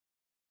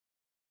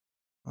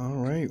All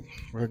right.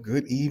 Well,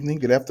 good evening,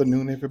 good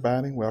afternoon,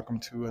 everybody. Welcome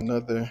to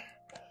another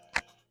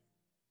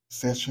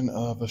session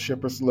of the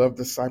Shepherd's Love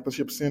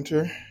Discipleship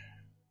Center.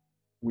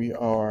 We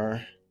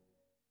are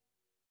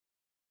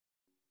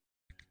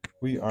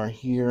we are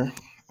here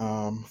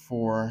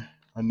for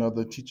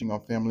another teaching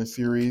on family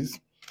series,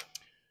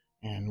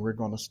 and we're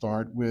going to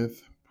start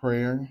with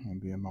prayer,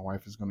 and then my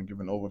wife is going to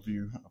give an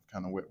overview of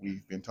kind of what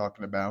we've been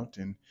talking about,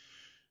 and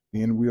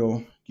then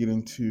we'll get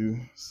into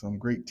some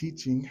great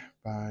teaching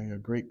by a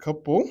great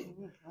couple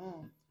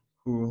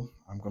who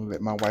I'm going to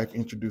let my wife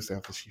introduce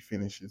after she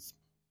finishes.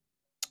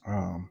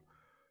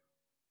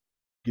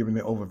 Giving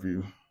the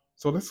overview.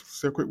 So let's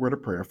say a quick word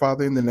of prayer.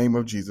 Father, in the name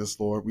of Jesus,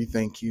 Lord, we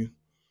thank you.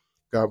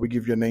 God, we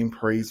give your name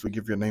praise. We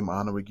give your name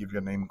honor. We give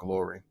your name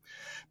glory.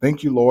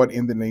 Thank you, Lord,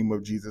 in the name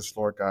of Jesus,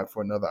 Lord God,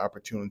 for another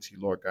opportunity,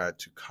 Lord God,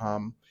 to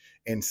come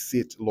and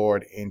sit,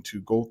 Lord, and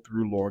to go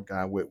through, Lord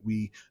God, what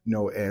we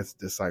know as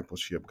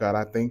discipleship. God,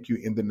 I thank you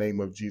in the name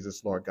of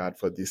Jesus, Lord God,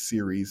 for this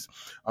series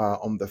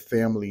on the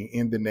family,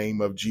 in the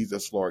name of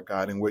Jesus, Lord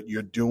God, and what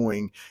you're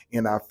doing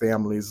in our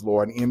families,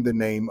 Lord, in the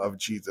name of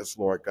Jesus,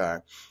 Lord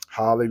God.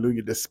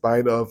 Hallelujah.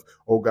 Despite of,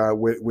 oh God,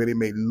 what it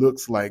may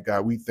looks like,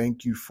 God, we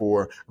thank you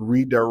for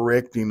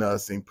redirecting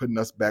us and putting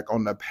us back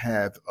on the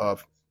path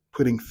of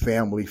putting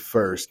family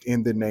first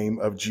in the name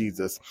of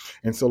Jesus.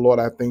 And so, Lord,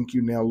 I thank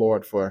you now,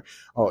 Lord, for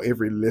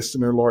every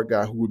listener, Lord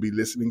God, who will be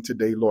listening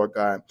today, Lord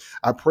God.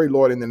 I pray,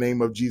 Lord, in the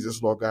name of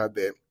Jesus, Lord God,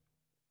 that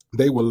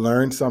they will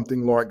learn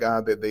something, Lord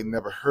God, that they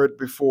never heard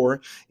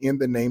before in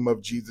the name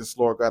of Jesus,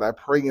 Lord God. I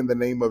pray in the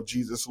name of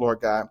Jesus,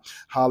 Lord God,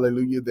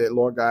 hallelujah, that,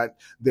 Lord God,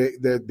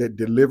 that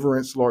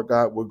deliverance, Lord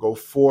God, will go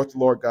forth,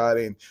 Lord God,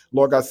 and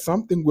Lord God,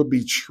 something will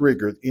be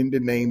triggered in the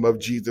name of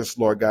Jesus,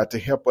 Lord God, to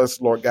help us,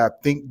 Lord God,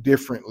 think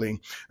differently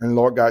and,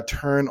 Lord God,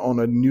 turn on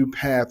a new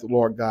path,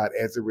 Lord God,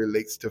 as it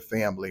relates to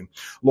family.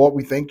 Lord,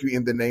 we thank you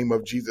in the name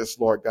of Jesus,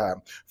 Lord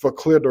God, for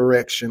clear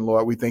direction,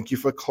 Lord. We thank you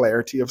for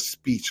clarity of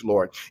speech,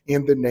 Lord,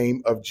 in the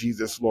name of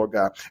Jesus, Lord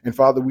God. And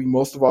Father, we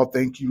most of all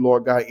thank you,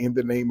 Lord God, in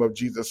the name of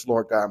Jesus,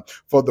 Lord God,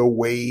 for the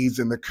waves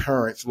and the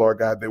currents, Lord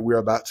God, that we're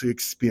about to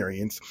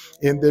experience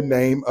in the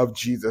name of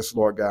Jesus,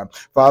 Lord God.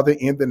 Father,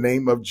 in the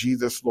name of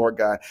Jesus, Lord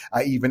God,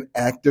 I even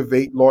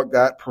activate, Lord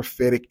God,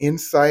 prophetic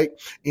insight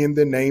in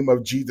the name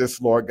of Jesus,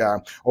 Lord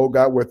God. Oh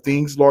God, where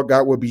things, Lord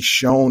God, will be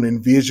shown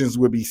and visions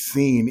will be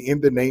seen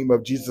in the name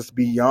of Jesus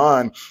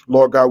beyond,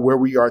 Lord God, where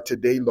we are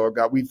today, Lord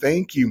God. We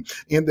thank you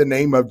in the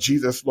name of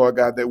Jesus, Lord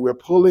God, that we're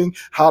pulling,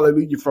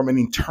 hallelujah, from an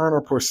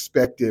eternal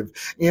perspective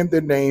in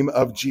the name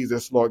of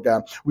Jesus, Lord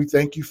God. We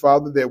thank you,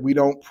 Father, that we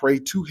don't pray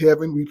to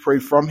heaven, we pray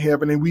from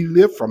heaven and we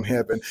live from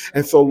heaven.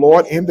 And so,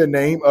 Lord, in the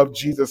name of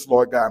Jesus,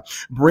 Lord God,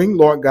 bring,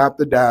 Lord God,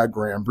 the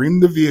diagram, bring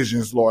the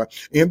visions, Lord,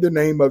 in the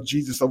name of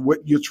Jesus of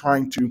what you're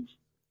trying to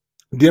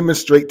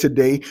demonstrate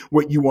today,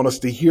 what you want us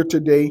to hear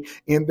today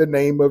in the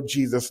name of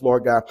Jesus,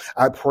 Lord God.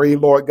 I pray,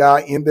 Lord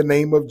God, in the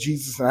name of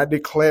Jesus, and I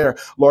declare,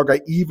 Lord God,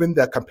 even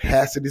the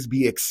capacities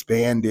be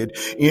expanded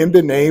in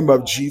the name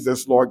of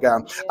Jesus, Lord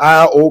God.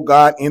 I, oh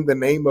God, in the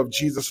name of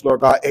Jesus,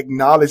 Lord God,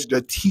 acknowledge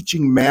the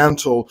teaching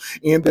mantle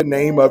in the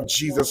name of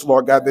Jesus,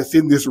 Lord God, that's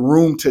in this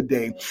room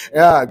today.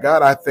 Yeah,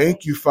 God, I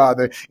thank you,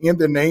 Father, in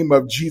the name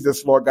of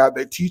Jesus, Lord God,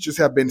 that teachers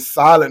have been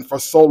silent for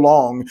so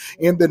long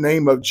in the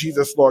name of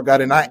Jesus, Lord God,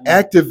 and I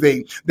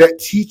activate that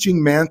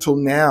teaching mantle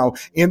now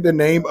in the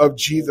name of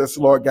Jesus,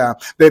 Lord God,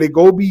 that it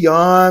go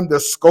beyond the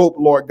scope,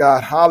 Lord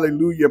God,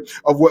 hallelujah,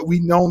 of what we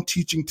know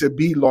teaching to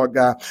be, Lord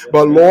God.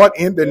 But Lord,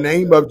 in the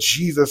name of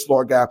Jesus,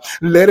 Lord God,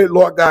 let it,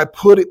 Lord God,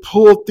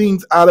 pull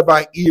things out of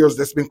our ears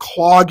that's been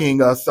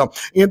clogging us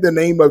in the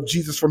name of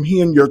Jesus from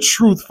hearing your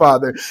truth,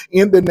 Father,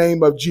 in the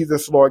name of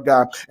Jesus, Lord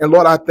God. And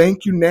Lord, I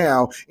thank you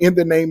now in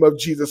the name of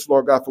Jesus,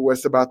 Lord God, for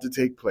what's about to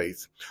take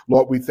place.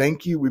 Lord, we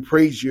thank you, we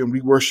praise you, and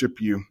we worship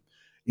you.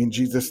 In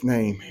Jesus'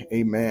 name,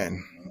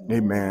 amen.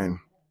 Amen.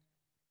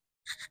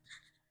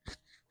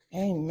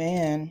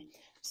 Amen.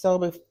 So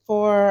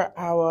before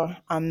our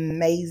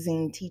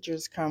amazing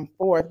teachers come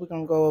forth, we're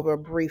going to go over a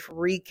brief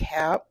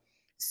recap.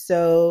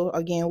 So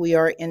again, we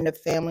are in the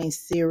family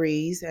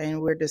series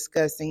and we're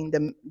discussing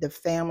the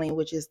family,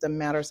 which is the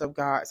matters of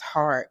God's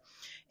heart.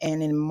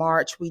 And in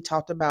March, we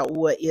talked about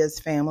what is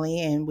family,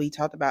 and we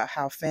talked about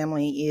how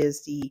family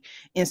is the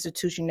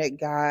institution that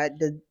God,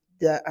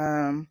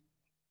 the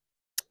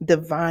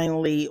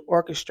divinely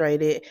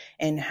orchestrated,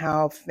 and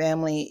how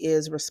family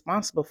is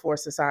responsible for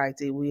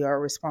society. We are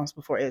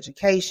responsible for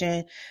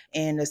education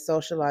and the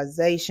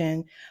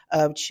socialization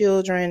of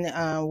children.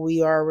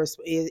 We are really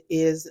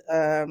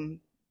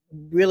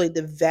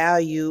the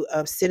value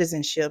of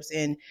citizenships,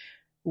 and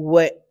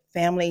what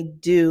family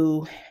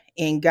do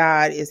in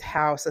God is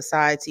how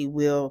society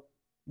will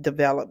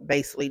develop.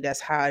 Basically,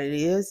 that's how it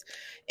is.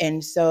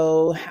 And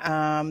so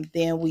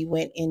then we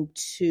went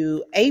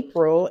into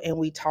April and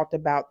we talked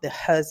about the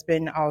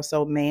husband,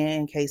 also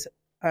man, in case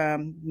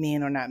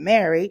men are not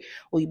married.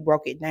 We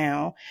broke it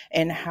down,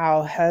 and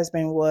how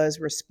husband was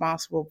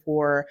responsible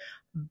for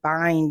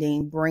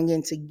binding,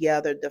 bringing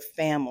together the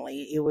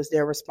family. It was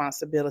their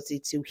responsibility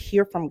to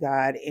hear from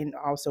God and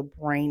also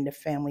bring the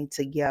family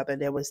together.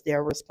 That was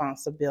their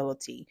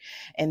responsibility.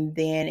 And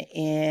then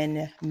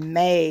in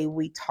May,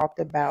 we talked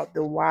about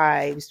the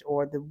wives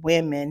or the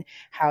women,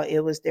 how it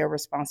was their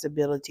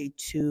responsibility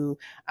to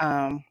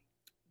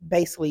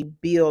basically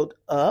build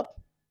up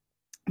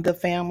the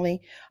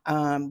family,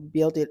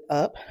 build it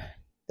up.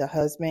 The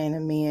husband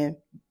and men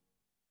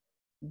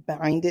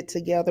bind it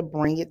together,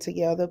 bring it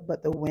together,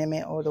 but the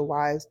women or the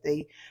wives,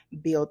 they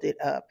build it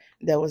up.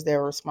 That was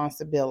their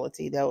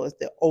responsibility. That was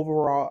the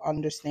overall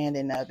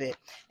understanding of it.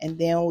 And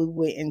then we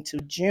went into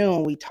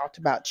June, we talked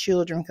about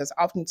children, because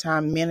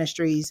oftentimes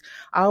ministries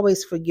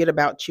always forget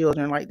about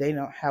children, like they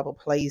don't have a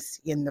place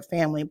in the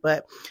family.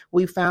 But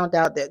we found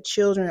out that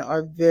children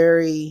are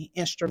very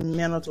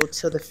instrumental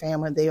to the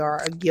family. They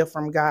are a gift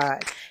from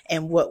God.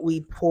 And what we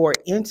pour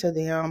into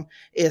them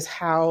is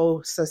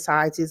how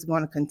society is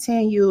going to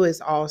continue, is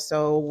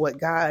also what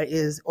God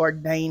is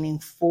ordaining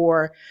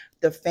for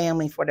the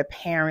family, for the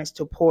parents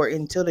to pour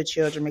into the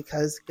children,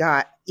 because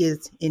God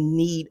is in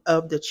need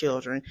of the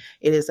children.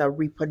 It is a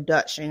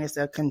reproduction. It's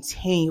a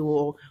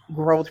continual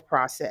growth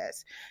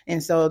process.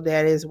 And so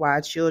that is why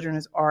children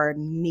are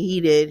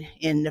needed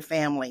in the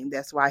family.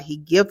 That's why he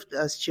gives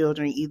us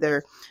children.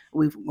 Either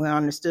we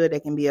understood they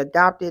can be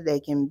adopted, they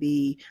can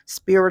be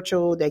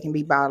spiritual, they can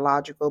be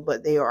biological,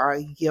 but they are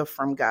a gift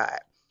from God.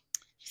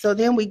 So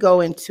then we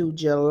go into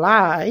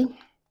July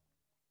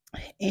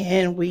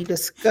and we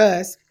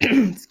discuss,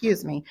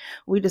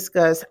 we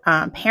discuss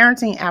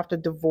parenting after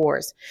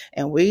divorce.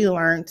 And we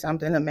learned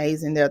something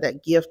amazing there,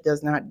 that gift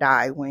does not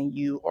die when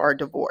you are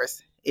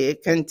divorced.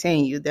 It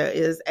continues.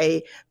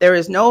 There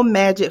is no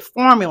magic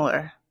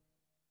formula.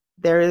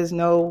 There is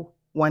no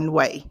one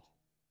way.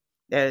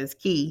 That is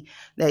key,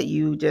 that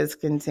you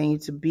just continue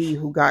to be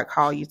who God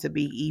called you to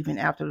be. Even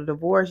after the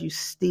divorce, you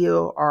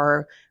still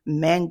are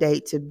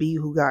mandated to be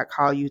who God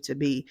called you to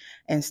be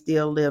and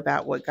still live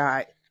out what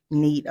God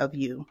need of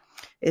you.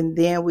 And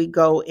then we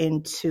go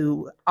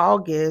into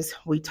August,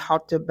 we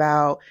talked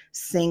about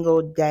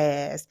single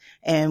dads,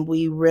 and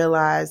we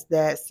realized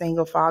that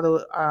single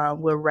father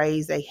will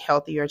raise a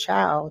healthier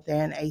child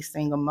than a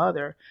single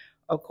mother,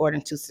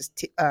 according to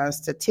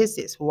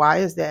statistics. Why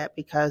is that?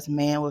 Because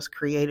man was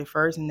created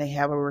first, and they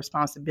have a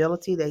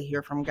responsibility. They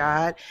hear from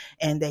God,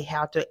 and they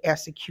have to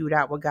execute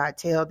out what God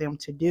tells them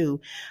to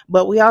do.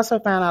 But we also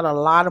found out a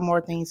lot of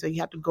more things, so you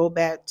have to go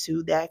back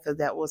to that, because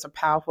that was a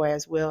powerful,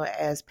 as well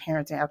as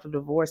parenting after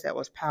divorce. That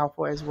was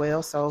powerful as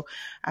well. So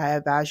I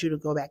advise you to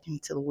go back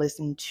and to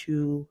listen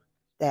to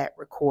that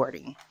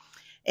recording.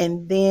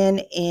 And then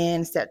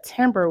in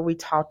September, we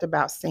talked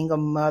about single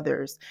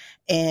mothers.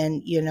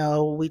 And,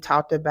 we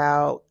talked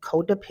about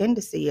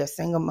codependency of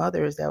single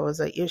mothers. There was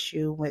an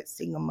issue with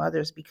single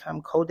mothers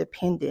become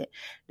codependent.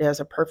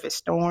 There's a perfect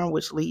storm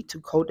which lead to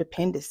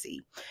codependency.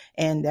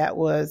 And that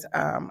was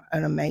an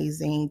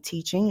amazing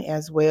teaching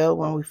as well,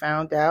 when we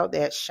found out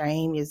that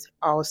shame is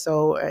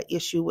also an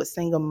issue with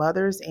single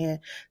mothers, and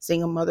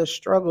single mothers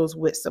struggles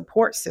with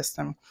support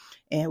system.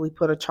 And we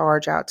put a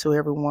charge out to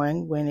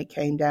everyone when it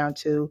came down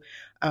to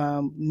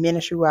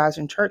ministry-wise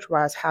and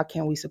church-wise, how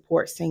can we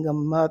support single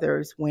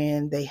mothers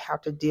when they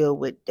have to deal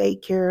with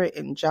daycare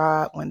and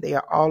job, when they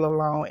are all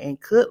alone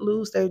and could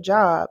lose their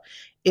job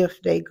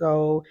if they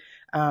go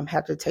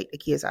have to take the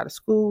kids out of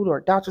school or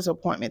doctor's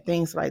appointment,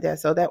 things like that.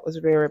 So that was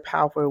very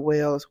powerful as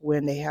well,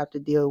 when they have to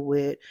deal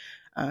with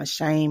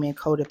shame and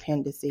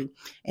codependency.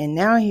 And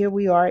now here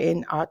we are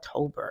in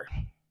October.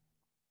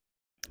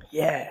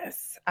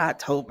 Yes,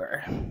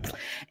 October.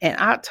 In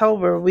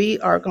October, we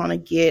are going to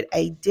get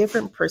a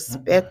different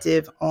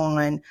perspective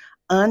on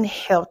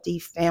unhealthy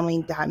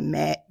family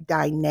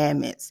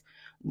dynamics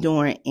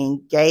during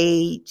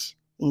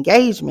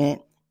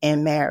engagement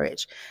and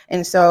marriage.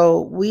 And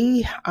so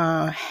we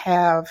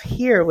have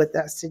here with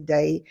us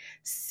today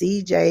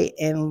CJ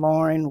and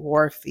Lauren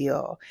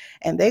Warfield,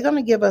 and they're going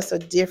to give us a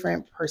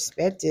different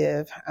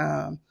perspective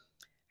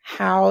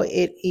how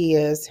it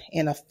is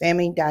in a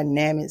family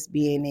dynamics,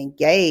 being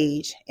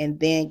engaged and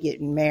then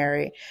getting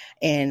married,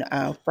 and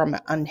from an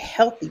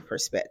unhealthy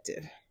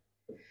perspective.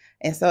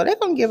 And so they're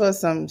going to give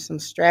us some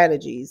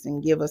strategies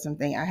and give us some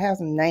things. I have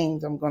some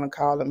names I'm going to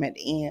call them at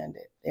the end.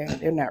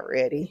 They're not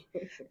ready.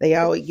 They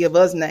always give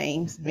us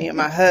names, me and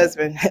my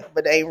husband,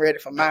 but they ain't ready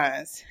for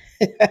mine.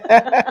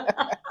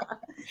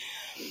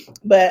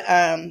 But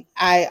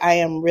I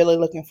am really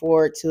looking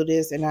forward to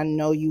this, and I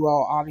know you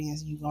all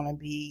audience, you're going to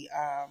be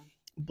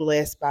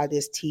blessed by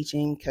this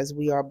teaching, because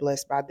we are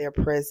blessed by their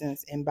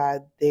presence and by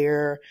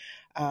their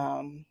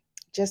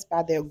just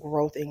by their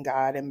growth in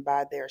God and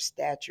by their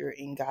stature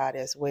in God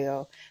as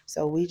well.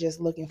 So we just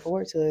looking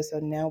forward to it. So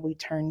now we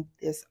turn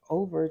this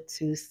over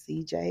to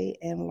CJ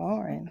and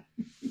Lauren.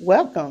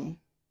 Welcome.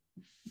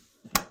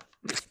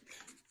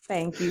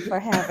 Thank you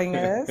for having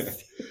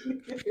us.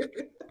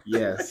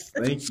 Yes,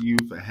 thank you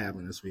for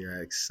having us. We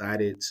are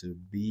excited to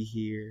be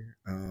here.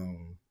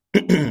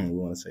 We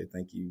want to say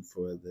thank you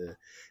for the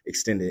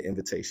extended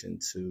invitation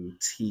to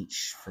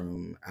teach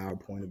from our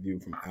point of view,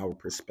 from our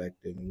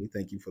perspective. And we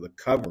thank you for the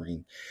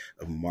covering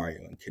of Mario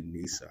and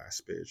Kenisa, our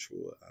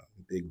spiritual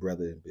big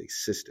brother and big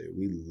sister.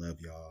 We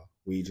love y'all.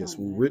 Just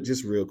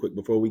real quick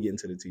before we get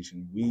into the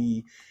teaching,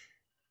 we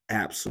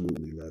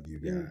absolutely love you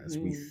guys.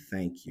 We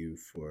thank you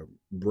for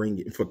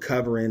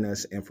covering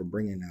us and for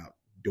bringing out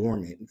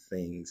dormant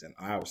things in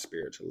our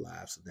spiritual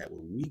lives so that way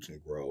we can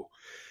grow,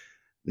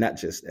 not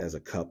just as a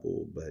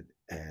couple, but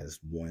as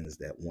ones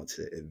that want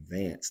to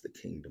advance the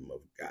kingdom of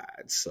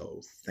God.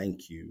 So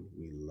thank you.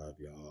 We love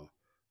y'all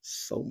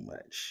so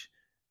much.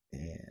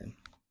 And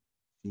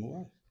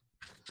more.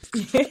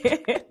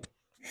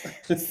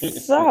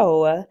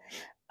 So,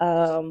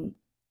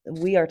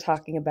 we are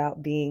talking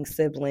about being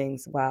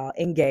siblings while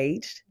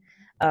engaged.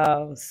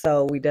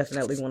 So we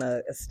definitely want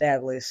to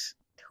establish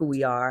who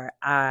we are.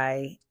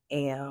 I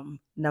am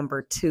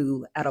number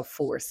 2 out of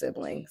 4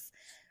 siblings.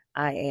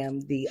 I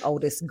am the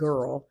oldest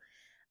girl.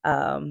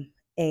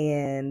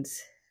 And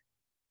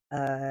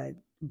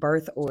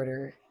birth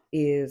order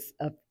is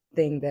a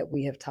thing that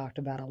we have talked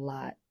about a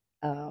lot,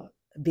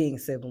 being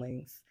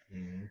siblings.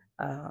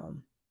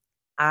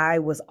 I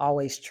was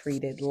always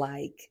treated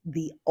like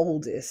the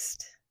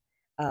oldest,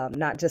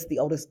 not just the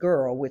oldest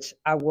girl, which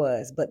I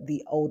was, but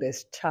the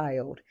oldest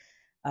child.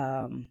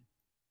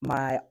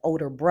 My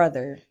older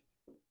brother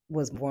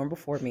was born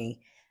before me,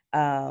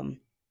 had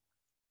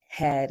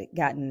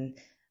gotten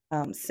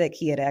sick.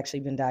 He had actually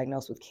been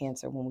diagnosed with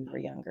cancer when we were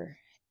younger,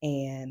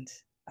 and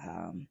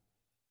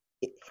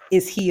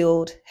is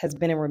healed, has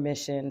been in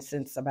remission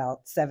since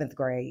about 7th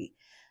grade.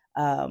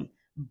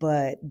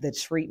 But the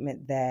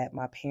treatment that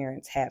my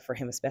parents had for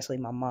him, especially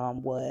my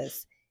mom,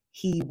 was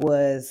he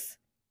was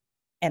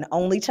an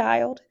only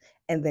child,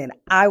 and then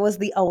I was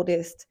the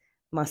oldest,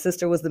 my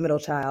sister was the middle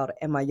child,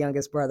 and my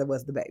youngest brother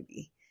was the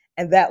baby.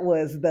 And that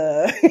was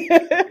the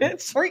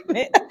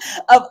treatment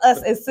of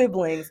us as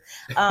siblings.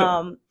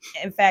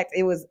 In fact,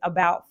 it was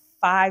about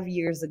 5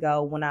 years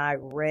ago when I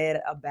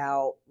read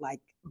about like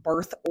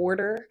birth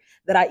order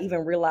that I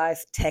even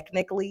realized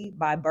technically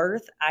by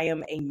birth I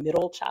am a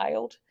middle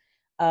child,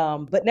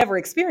 but never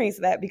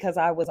experienced that because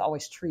I was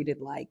always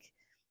treated like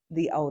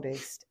the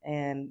oldest.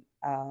 And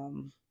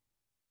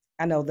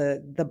I know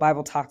the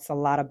Bible talks a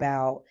lot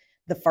about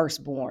the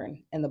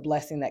firstborn and the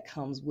blessing that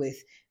comes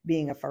with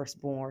being a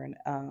firstborn,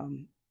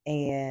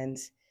 and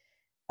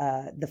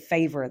the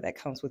favor that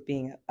comes with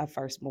being a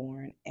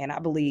firstborn. And I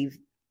believe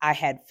I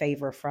had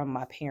favor from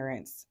my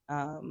parents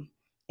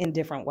in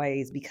different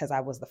ways because I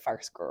was the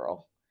first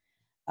girl.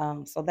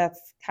 So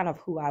that's kind of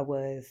who I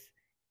was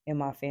in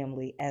my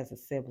family as a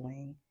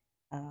sibling.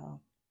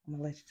 I'm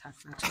gonna let you talk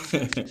about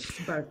your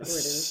birth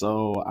orders.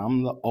 So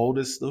I'm the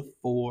oldest of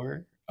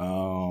 4.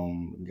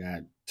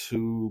 Got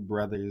 2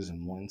 brothers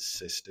and 1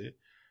 sister.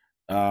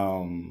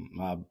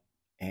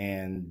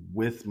 And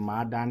with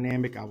my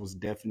dynamic, I was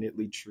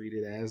definitely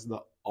treated as the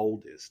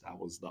oldest. I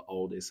was the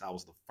oldest. I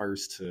was the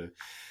first to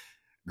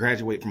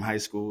graduate from high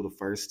school, the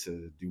first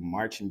to do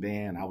marching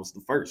band. I was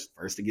the first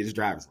to get his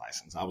driver's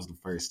license. I was the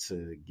first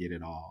to get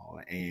it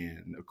all.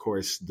 And of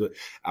course,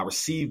 I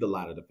received a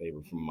lot of the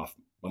favor from my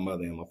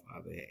mother and my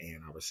father,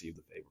 and I received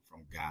the favor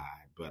from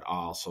God. But I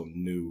also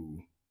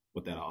knew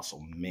what that also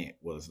meant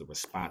was the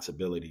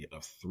responsibility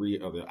of 3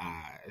 other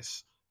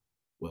eyes.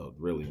 Well,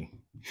 really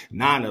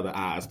 9 other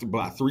eyes,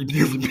 by 3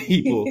 different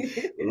people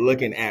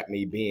looking at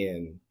me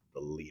being the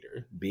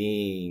leader,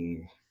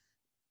 being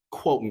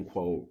quote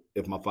unquote,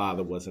 if my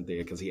father wasn't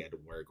there because he had to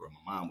work, or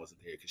my mom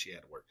wasn't there because she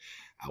had to work,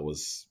 I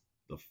was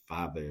the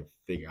father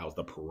figure. I was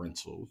the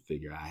parental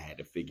figure. I had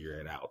to figure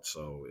it out.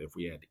 So if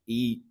we had to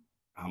eat,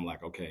 I'm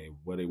like, okay,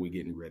 what are we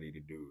getting ready to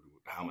do?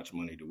 How much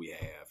money do we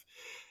have?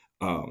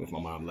 If my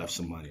mom left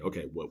some money,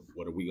 okay,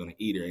 what are we going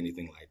to eat or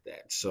anything like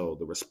that? So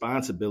the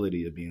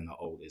responsibility of being the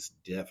oldest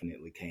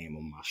definitely came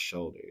on my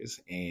shoulders.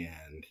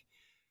 And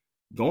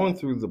going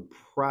through the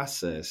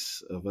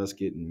process of us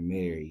getting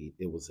married,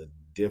 it was a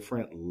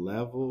different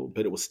level,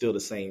 but it was still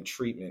the same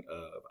treatment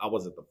of, I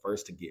wasn't the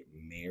first to get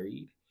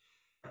married,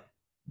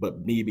 but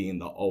me being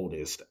the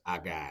oldest, I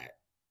got,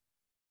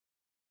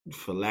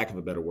 for lack of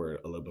a better word,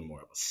 a little bit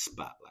more of a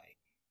spotlight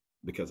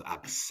because I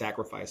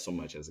sacrificed so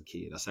much as a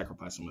kid. I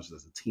sacrificed so much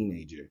as a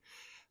teenager.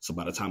 So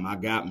by the time I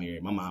got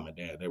married, my mom and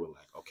dad, they were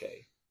like,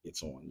 okay,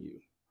 it's on you.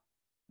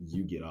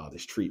 You get all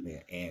this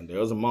treatment. And there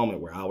was a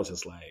moment where I was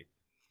just like,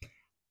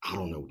 I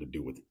don't know what to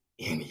do with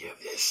any of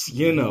this,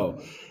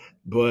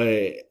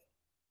 but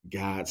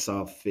God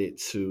saw fit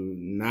to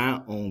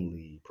not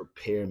only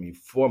prepare me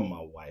for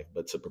my wife,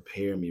 but to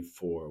prepare me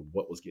for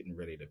what was getting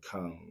ready to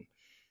come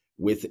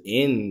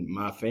within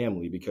my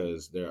family,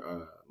 because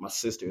my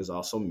sister is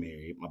also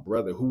married. My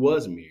brother, who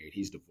was married,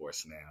 he's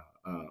divorced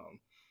now.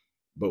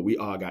 But we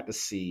all got to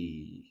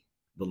see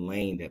the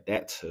lane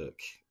that took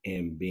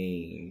in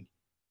being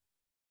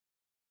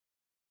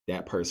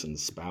that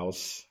person's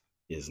spouse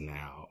is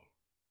now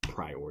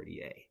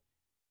priority A,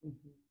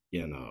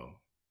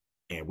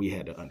 and we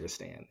had to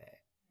understand that.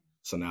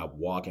 So now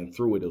walking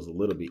through it was a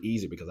little bit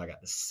easier because I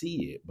got to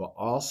see it. But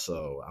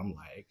also, I'm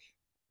like,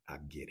 I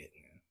get it,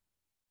 man.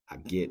 I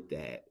get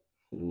that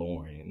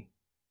Lauren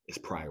is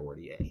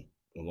priority A.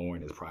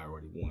 Lauren is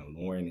priority one.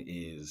 Lauren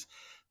is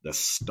the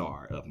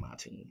star of my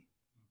team.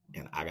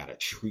 And I got to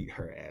treat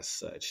her as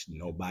such.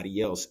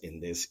 Nobody else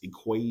in this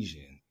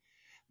equation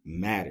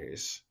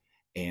matters.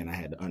 And I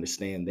had to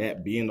understand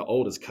that being the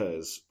oldest,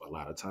 because a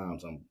lot of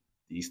times I'm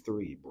these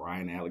three,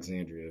 Brian,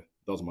 Alexandria,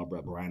 those are my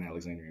brother, Brian,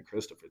 Alexandria, and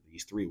Christopher.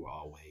 These three were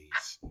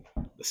always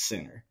the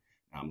center.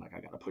 Now I'm like, I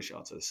got to push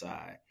y'all to the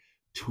side.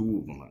 Two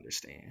of them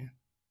understand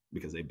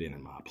because they've been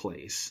in my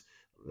place.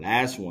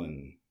 Last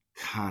one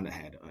kind of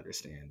had to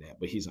understand that,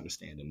 but he's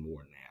understanding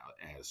more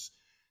now as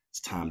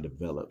time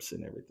develops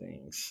and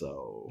everything.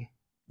 So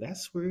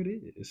that's where it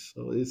is.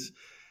 So it's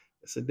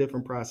a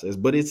different process,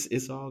 but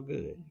it's all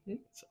good.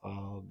 It's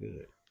all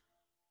good.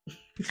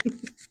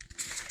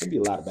 There'll be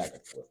a lot of back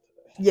and forth today.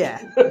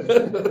 Yeah.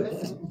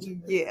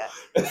 Yeah.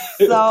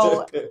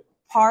 So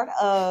part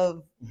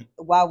of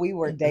while we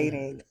were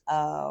dating,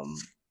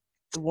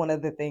 one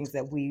of the things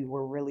that we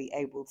were really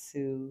able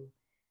to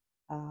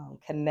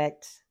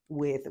connect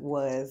with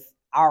was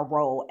our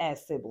role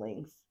as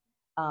siblings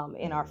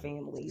in our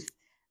families.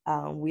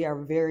 We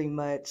are very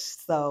much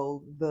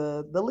so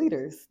the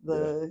leaders.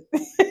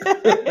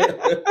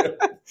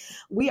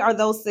 We are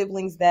those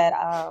siblings that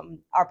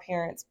our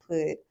parents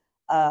put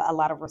a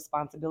lot of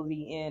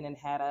responsibility in and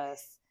had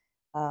us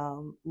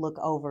look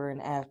over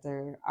and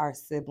after our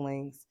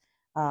siblings.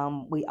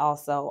 We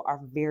also are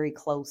very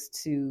close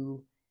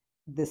to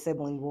the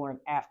sibling born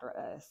after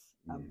us.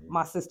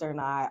 My sister and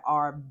I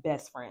are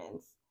best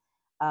friends.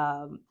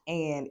 And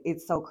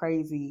it's so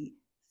crazy.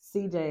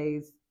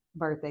 CJ's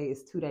birthday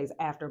is 2 days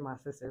after my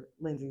sister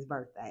Lindsay's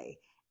birthday.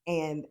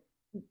 And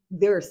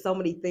there are so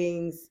many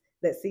things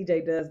that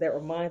CJ does that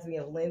reminds me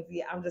of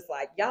Lindsay. I'm just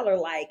like, y'all are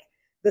like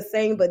the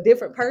same but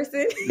different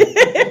person.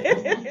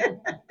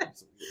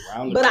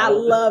 But I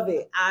love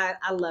it.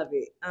 I love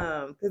it.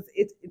 Because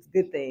it's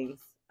good things.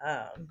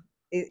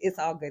 It's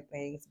all good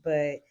things.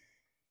 But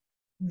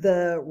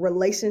the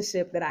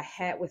relationship that I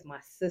had with my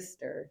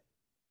sister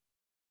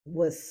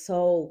was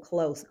so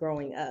close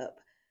growing up.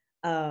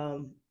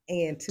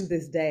 And to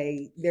this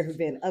day, there have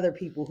been other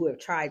people who have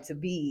tried to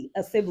be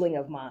a sibling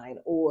of mine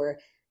or,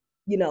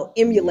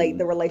 emulate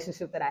the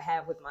relationship that I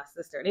have with my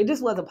sister. And it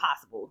just wasn't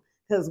possible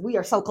because we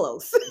are so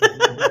close.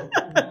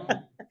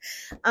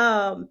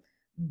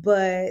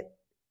 But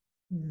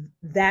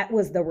that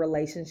was the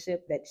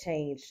relationship that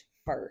changed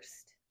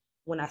first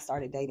when I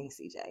started dating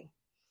CJ.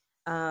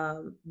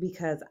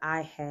 Because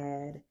I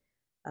had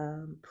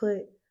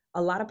put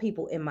a lot of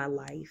people in my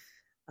life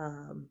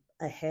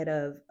ahead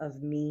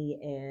of me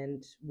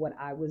and what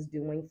I was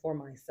doing for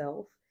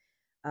myself.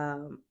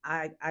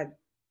 I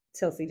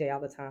tell CJ all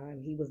the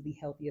time, he was the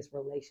healthiest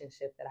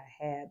relationship that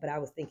I had, but I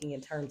was thinking in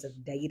terms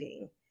of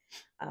dating.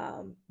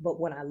 But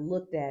when I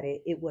looked at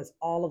it, it was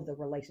all of the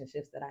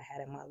relationships that I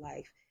had in my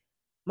life.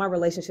 My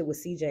relationship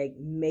with CJ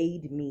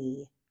made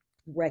me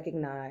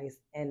recognize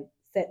and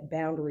set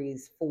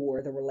boundaries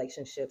for the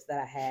relationships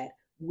that I had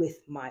with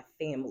my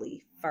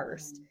family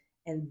first,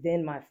 and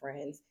then my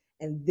friends,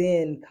 and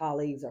then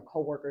colleagues or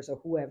coworkers or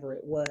whoever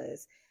it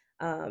was.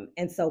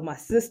 And so my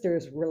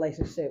sister's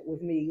relationship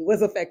with me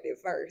was affected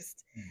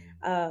first.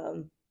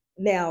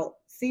 Now,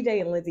 CJ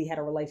and Lindsay had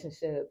a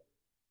relationship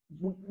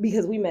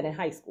because we met in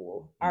high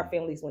school. Our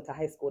families went to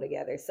high school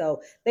together.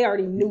 So they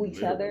already knew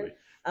each other.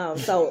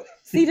 So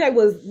CJ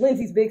was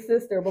Lindsay's big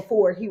sister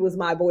before he was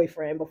my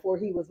boyfriend, before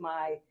he was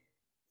my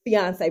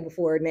fiance,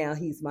 before now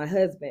he's my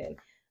husband.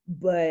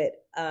 But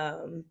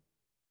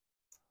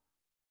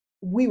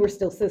we were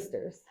still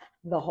sisters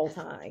the whole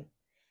time.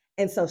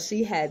 And so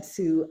she had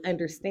to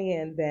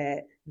understand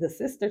that the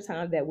sister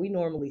time that we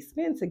normally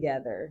spend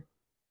together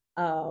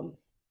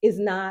is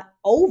not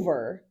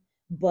over,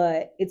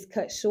 but it's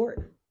cut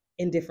short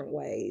in different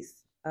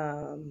ways.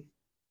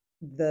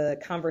 The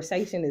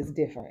conversation is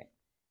different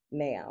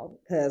now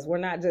because we're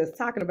not just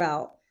talking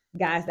about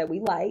guys that we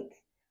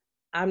like.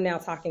 I'm now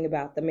talking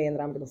about the man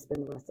that I'm going to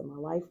spend the rest of my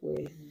life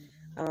with,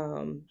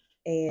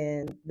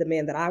 and the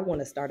man that I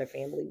want to start a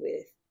family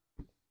with.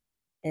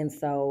 And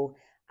so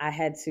I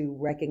had to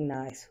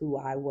recognize who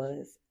I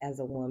was as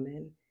a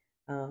woman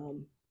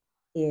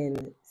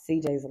in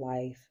CJ's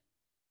life,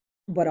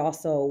 but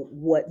also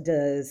what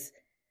does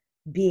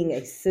being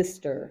a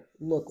sister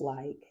look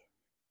like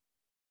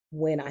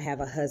when I have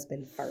a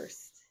husband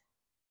first.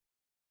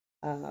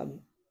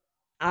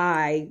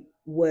 I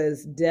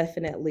was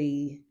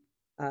definitely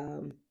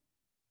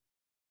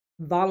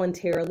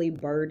voluntarily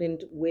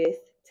burdened with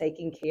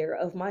taking care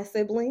of my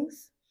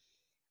siblings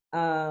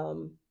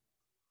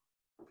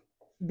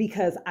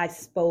because I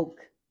spoke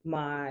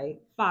my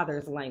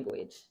father's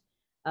language.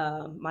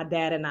 My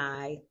dad and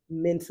I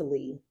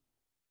mentally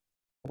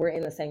were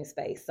in the same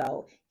space.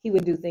 So he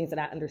would do things that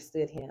I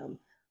understood him,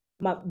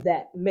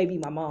 that maybe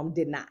my mom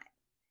did not.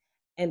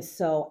 And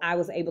so I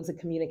was able to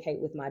communicate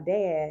with my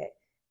dad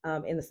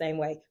in the same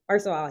way.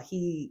 First of all,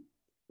 he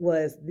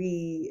was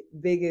the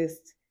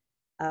biggest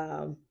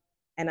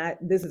and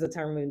this is a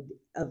term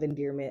of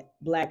endearment,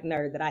 black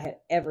nerd that I had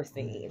ever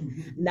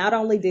seen. Not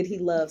only did he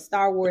love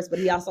Star Wars, but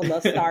he also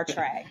loved Star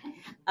Trek.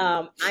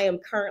 I am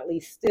currently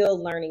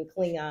still learning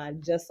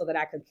Klingon just so that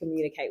I could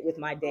communicate with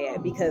my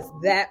dad, because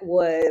that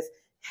was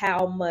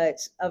how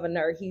much of a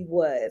nerd he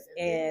was.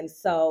 And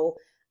so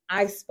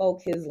I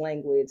spoke his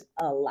language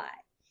a lot.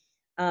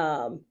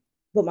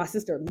 But my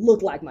sister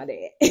looked like my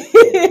dad.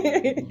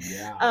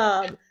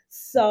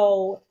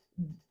 So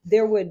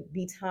there would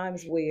be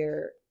times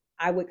where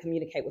I would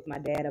communicate with my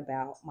dad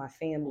about my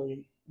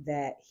family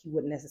that he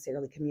wouldn't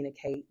necessarily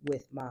communicate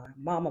with my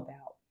mom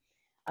about.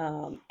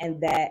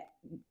 And that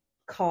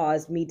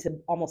caused me to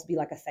almost be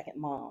like a second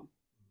mom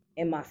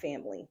in my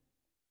family.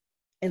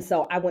 And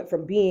so I went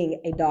from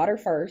being a daughter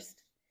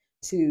first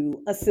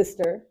to a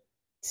sister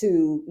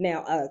to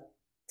now a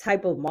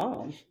type of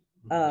mom.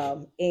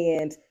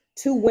 And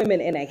two women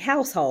in a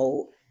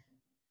household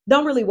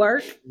don't really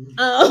work.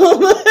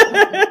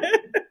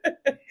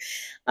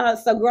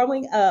 So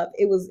growing up,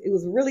 it was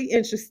really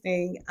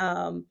interesting.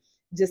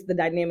 Just the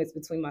dynamics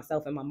between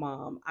myself and my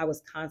mom. I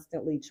was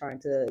constantly trying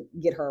to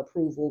get her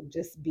approval,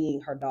 just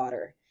being her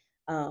daughter.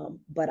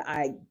 But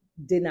I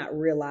did not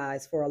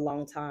realize for a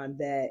long time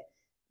that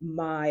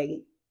my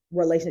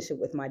relationship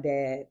with my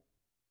dad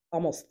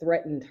almost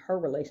threatened her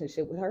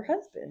relationship with her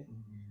husband.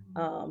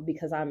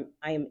 Because I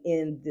am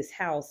in this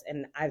house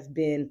and I've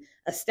been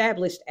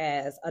established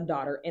as a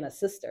daughter and a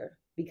sister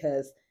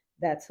because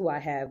that's who I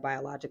have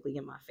biologically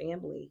in my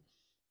family.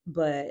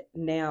 But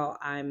now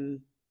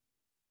I'm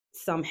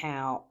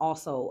somehow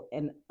also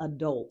an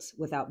adult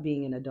without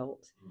being an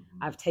adult.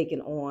 I've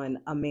taken on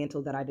a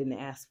mantle that I didn't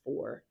ask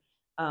for,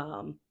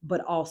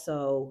 but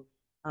also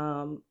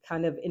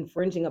kind of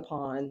infringing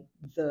upon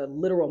the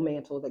literal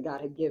mantle that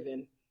God had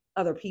given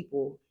other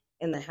people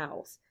in the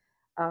house.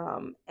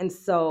 And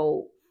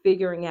so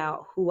figuring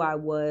out who I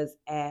was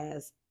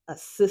as a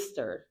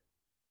sister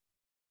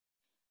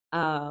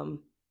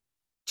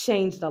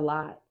changed a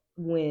lot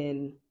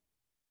when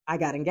I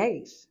got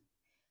engaged.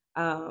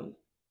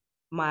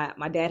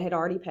 My dad had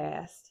already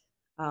passed,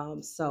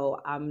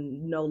 so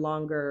I'm no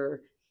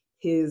longer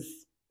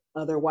his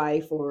other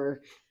wife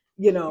or,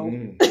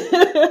 in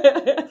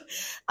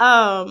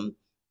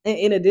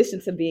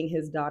addition to being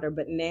his daughter.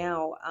 But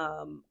now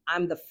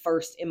I'm the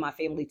first in my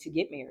family to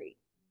get married.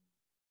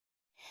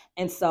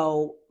 And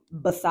so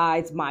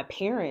besides my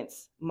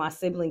parents, my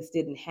siblings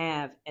didn't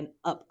have an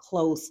up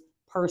close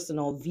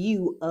personal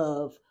view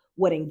of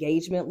what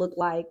engagement looked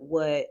like,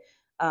 what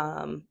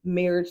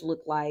marriage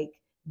looked like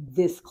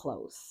this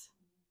close.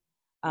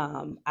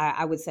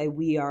 I would say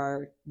we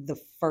are the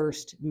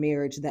first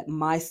marriage that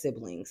my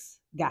siblings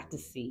got to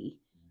see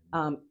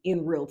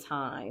in real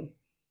time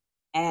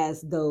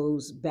as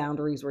those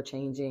boundaries were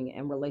changing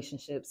and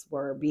relationships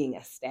were being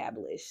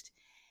established.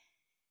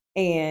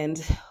 And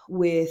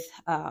with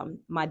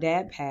my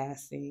dad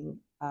passing,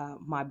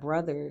 my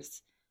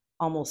brothers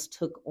almost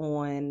took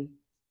on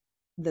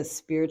the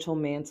spiritual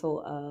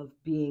mantle of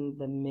being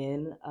the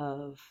men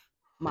of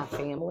my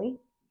family.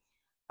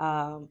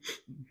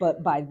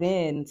 But by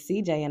then,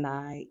 CJ and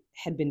I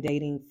had been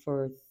dating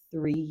for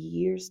 3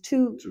 years,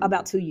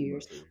 about 2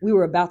 years. We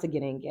were about to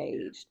get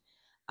engaged.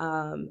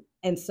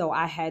 And so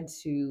I had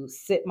to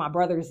sit my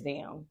brothers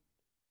down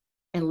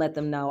and let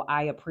them know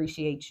I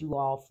appreciate you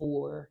all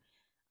for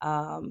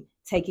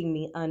taking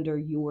me under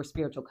your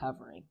spiritual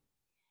covering.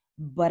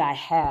 But I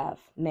have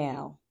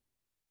now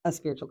a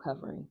spiritual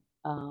covering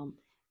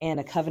and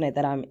a covenant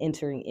that I'm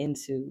entering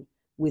into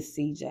with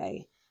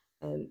CJ.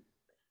 And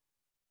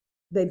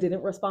they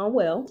didn't respond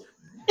well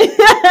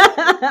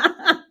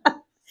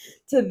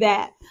to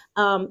that.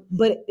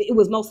 But it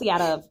was mostly out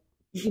of,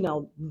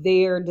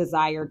 their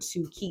desire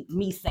to keep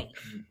me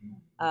safe.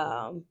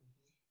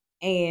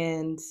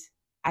 And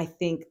I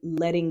think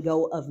letting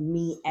go of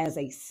me as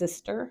a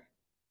sister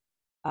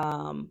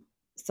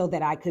so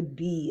that I could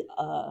be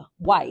a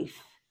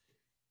wife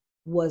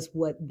was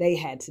what they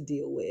had to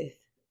deal with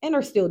and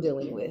are still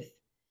dealing with.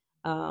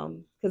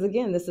 Because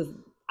again,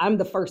 I'm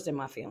the first in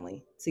my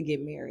family to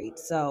get married.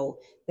 So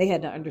they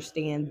had to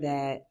understand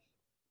that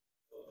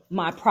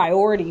my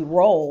priority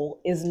role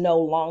is no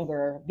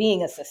longer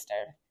being a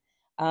sister.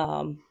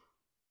 My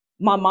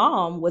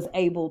mom was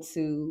able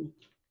to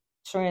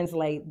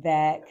translate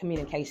that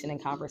communication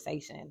and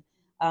conversation.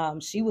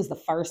 She was the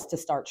first to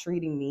start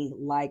treating me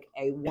like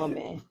a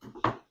woman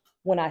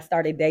when I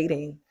started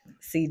dating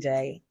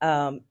CJ.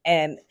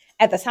 And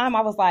at the time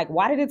I was like,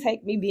 why did it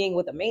take me being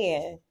with a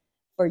man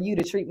for you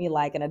to treat me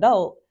like an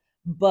adult?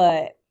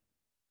 But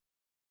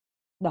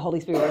the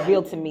Holy Spirit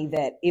revealed to me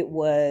that it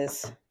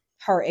was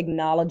her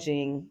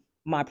acknowledging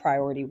my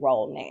priority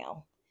role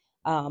now.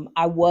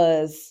 I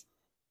was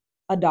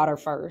a daughter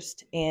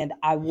first, and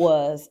I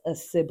was a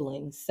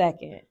sibling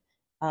second,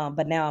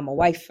 but now I'm a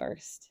wife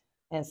first.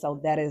 And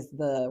so that is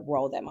the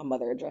role that my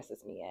mother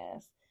addresses me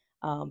as,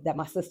 that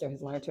my sister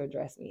has learned to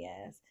address me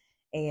as.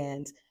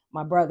 And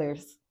my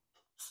brothers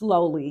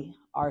slowly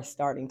are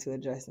starting to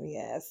address me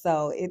as.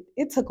 So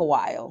it took a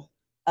while.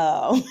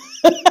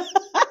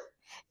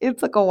 It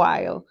took a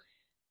while.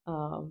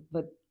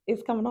 But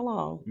it's coming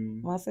along.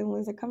 Mhm. My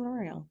siblings are coming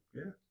around.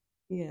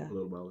 Yeah.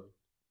 Little by little.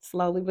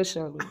 Slowly but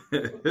surely.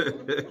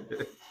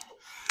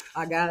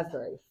 By God's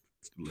grace.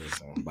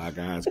 Listen, by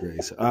God's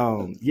grace.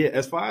 Yeah,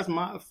 as far as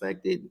my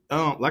affected,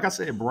 like I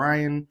said,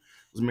 Brian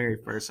was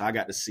married first, so I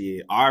got to see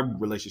it. Our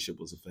relationship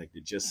was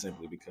affected just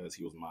simply because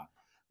he was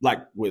like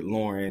with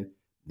Lauren,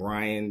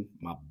 Brian,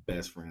 my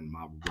best friend,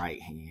 my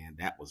right hand,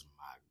 that was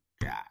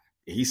my guy.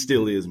 He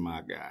still is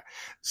my guy.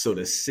 So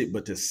to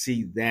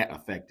see that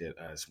affected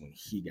us when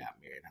he got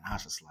married, and I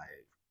was just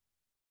like,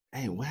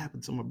 hey, what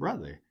happened to my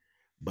brother?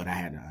 But I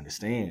had to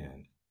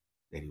understand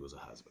that he was a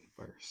husband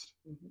first.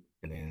 Mm-hmm.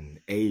 And then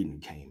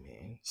Aiden came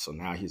in. So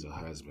now he's a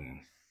husband,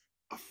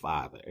 a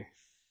father,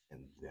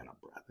 and then a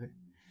brother.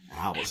 And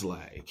I was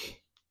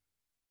like,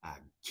 I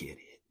get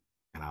it.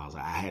 And I was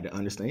like, I had to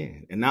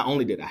understand. And not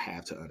only did I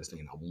have to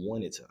understand, I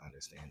wanted to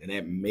understand. And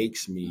that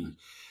makes me,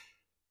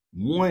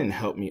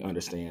 help me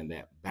understand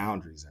that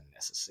boundaries are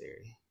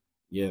necessary.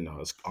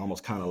 It's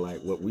almost kind of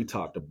like what we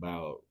talked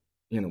about,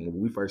 when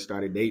we first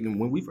started dating,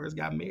 when we first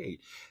got married.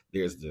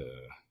 There's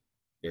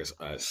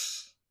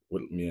us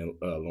with me and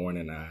Lauren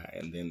and I,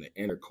 and then the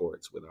inner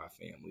courts with our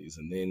families,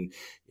 and then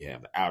you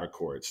have the outer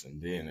courts,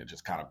 and then it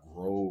just kind of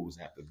grows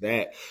after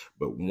that.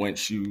 But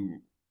once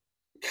you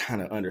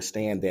kind of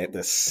understand that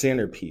the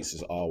centerpiece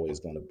is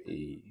always going to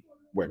be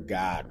where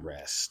God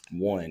rests,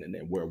 one, and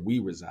then where we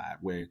reside,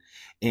 where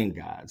in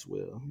God's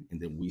will,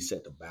 and then we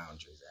set the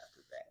boundaries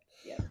after that.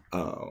 Yeah.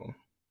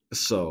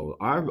 So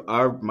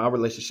my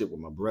relationship with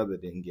my brother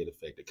didn't get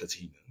affected because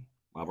he knew.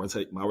 My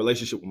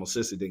relationship with my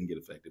sister didn't get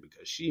affected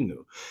because she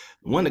knew.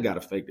 The one that got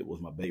affected was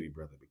my baby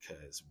brother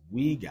because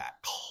we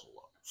got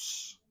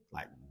close,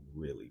 like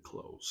really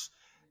close,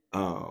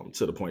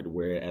 to the point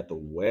where at the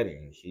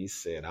wedding, he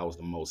said I was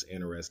the most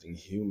interesting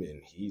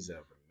human he's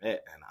ever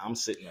met. And I'm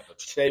sitting at the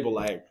table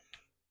like,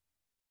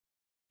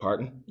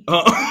 pardon?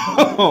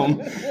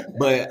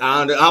 But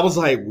I was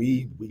like,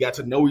 we got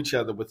to know each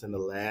other within the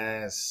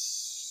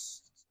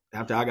last,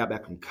 after I got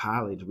back from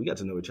college, we got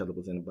to know each other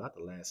within about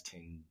the last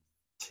 10,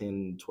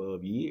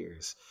 12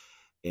 years.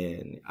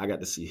 And I got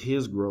to see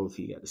his growth.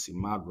 He got to see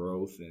my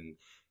growth. And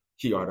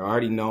he had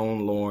already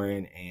known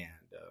Lauren. And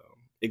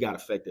it got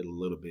affected a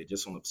little bit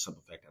just on the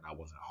simple fact that I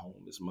wasn't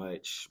home as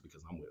much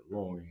because I'm with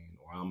Lauren,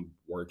 or I'm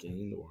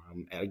working, or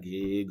I'm at a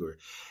gig, or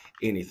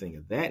anything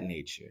of that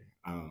nature.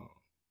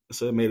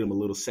 So it made him a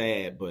little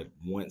sad. But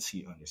once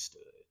he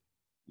understood,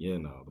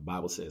 the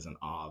Bible says, in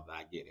all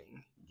thy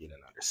getting, get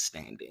an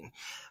understanding.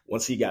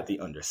 Once he got the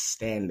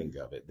understanding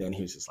of it, then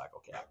he was just like,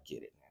 okay, I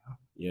get it now.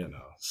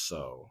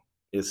 So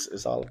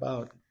it's all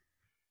about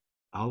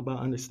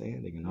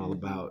understanding, and all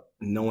about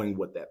knowing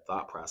what that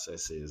thought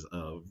process is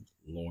of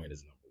Lauren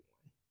is number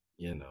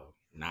one.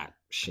 Not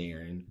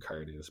Sharon,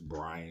 Curtis,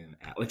 Brian,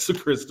 Alex, or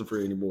Christopher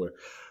anymore.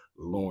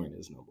 Lauren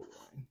is number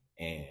one.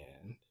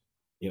 And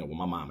with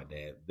my mom and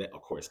dad, that,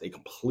 of course, they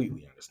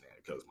completely understand,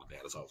 because my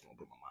dad is always going to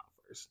put my mom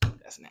first.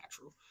 That's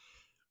natural.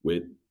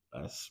 With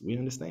us, we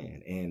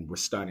understand, and we're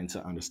starting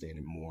to understand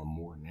it more and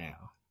more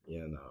now.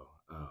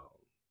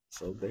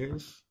 So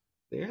there's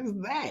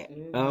that.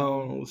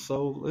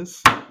 So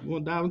you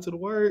want to dive into the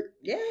word?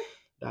 Yeah.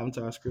 Dive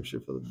into our scripture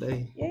for the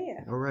day.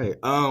 Yeah. All right.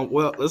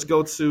 Well, let's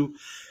go to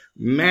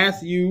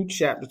Matthew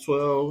chapter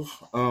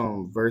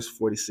 12, verse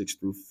 46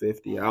 through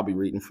 50. I'll be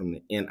reading from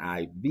the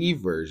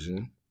NIV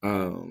version.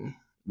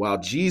 While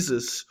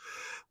Jesus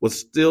was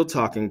still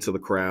talking to the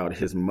crowd,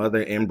 his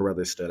mother and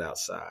brother stood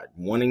outside,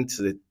 wanting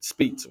to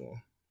speak to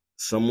him.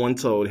 Someone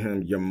told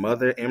him, your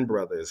mother and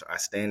brothers are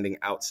standing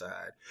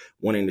outside,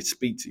 wanting to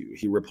speak to you.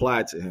 He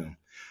replied to him,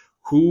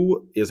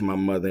 who is my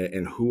mother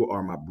and who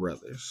are my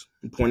brothers?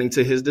 Pointing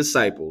to his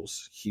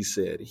disciples, he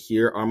said,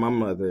 here are my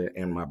mother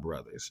and my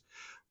brothers.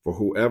 For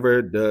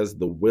whoever does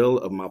the will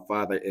of my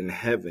Father in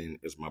heaven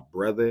is my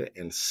brother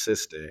and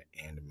sister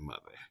and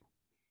mother.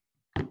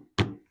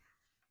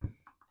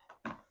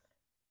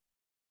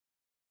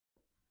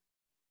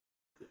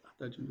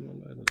 I thought you were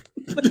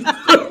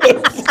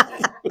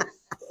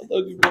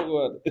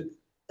going to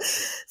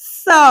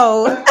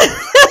So,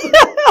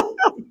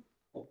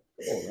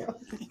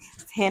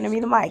 handing me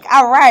the mic.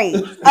 All right.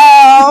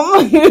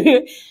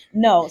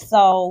 No.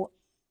 So,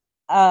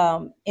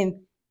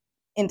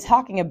 in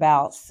talking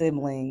about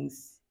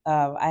siblings,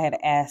 I had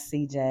asked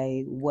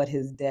CJ what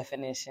his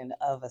definition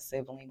of a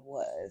sibling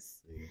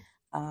was,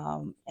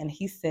 and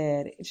he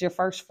said it's your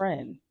first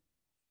friend.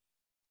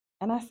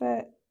 And I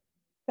said,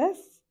 that's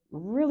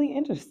really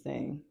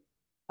interesting.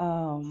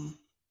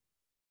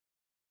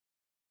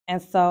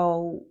 And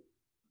so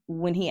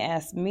when he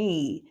asked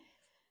me,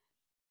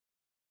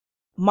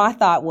 my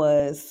thought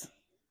was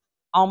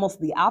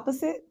almost the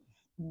opposite,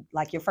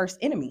 like your first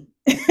enemy.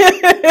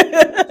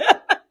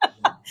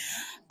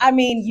 I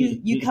mean,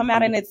 you come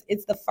out and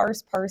it's the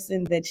first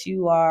person that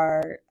you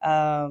are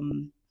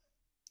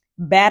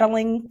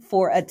battling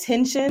for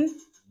attention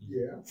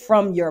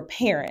from your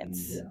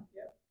parents,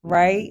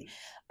 right?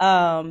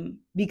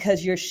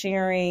 Because you're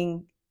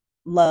sharing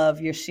love,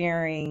 you're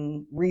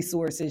sharing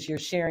resources, you're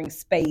sharing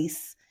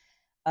space.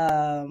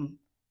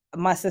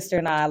 My sister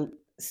and I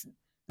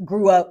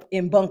grew up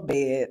in bunk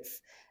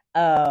beds.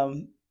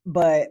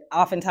 But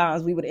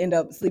oftentimes we would end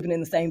up sleeping in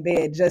the same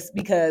bed just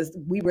because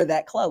we were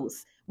that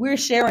close. We're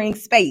sharing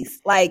space.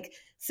 Like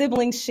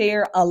siblings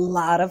share a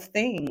lot of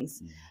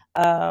things.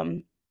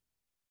 But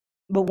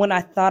when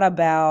I thought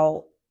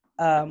about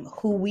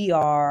who we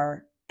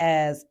are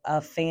as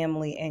a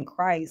family in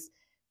Christ,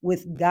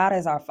 with God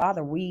as our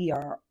Father, we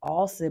are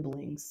all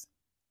siblings.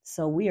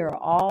 So we are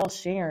all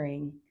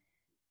sharing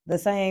the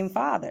same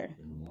Father,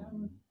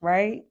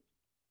 right?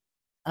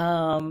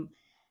 And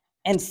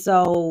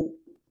so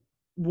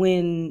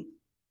when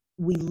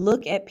we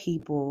look at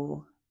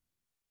people,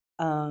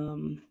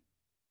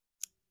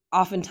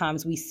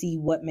 oftentimes we see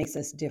what makes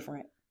us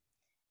different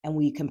and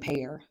we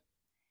compare.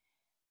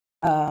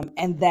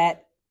 And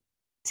that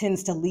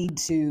tends to lead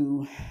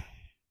to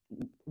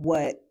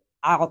what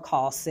I'll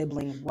call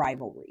sibling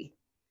rivalry.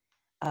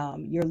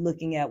 You're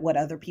looking at what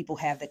other people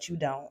have that you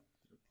don't,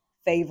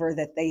 favor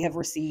that they have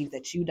received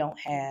that you don't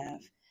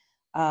have,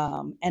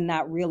 and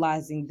not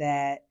realizing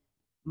that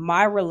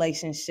my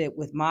relationship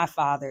with my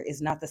father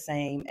is not the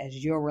same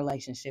as your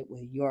relationship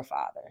with your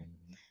father.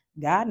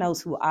 God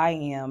knows who I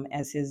am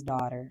as his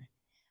daughter,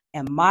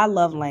 and my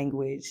love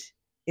language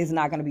is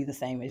not going to be the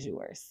same as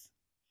yours.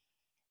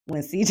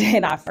 When CJ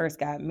and I first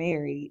got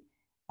married,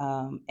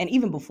 and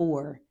even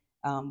before,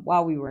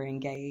 while we were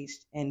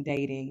engaged and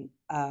dating,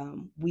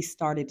 we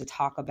started to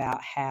talk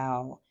about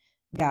how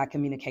God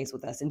communicates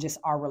with us and just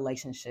our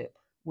relationship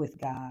with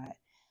God.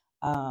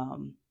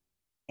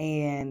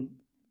 And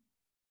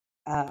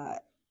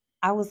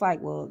I was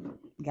like, well,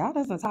 God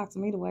doesn't talk to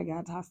me the way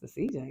God talks to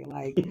CJ.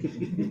 Like,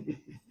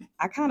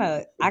 I kind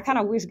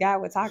of wish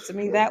God would talk to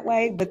me that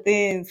way. But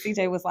then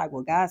CJ was like,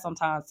 well, God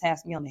sometimes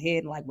taps me on the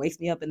head and like wakes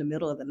me up in the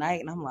middle of the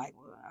night. And I'm like,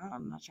 well,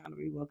 I'm not trying to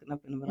be woken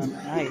up in the middle of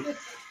the night.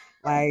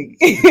 Like,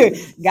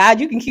 God,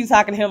 you can keep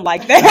talking to him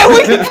like that.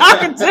 We can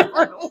talk a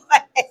different way.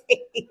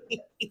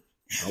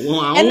 I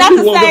want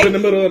to woke up in the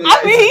middle of the night.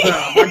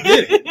 I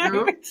get it. You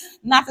know?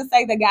 Not to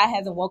say that God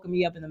hasn't woken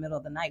me up in the middle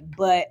of the night,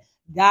 but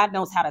God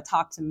knows how to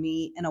talk to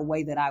me in a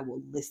way that I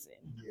will listen.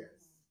 Yes.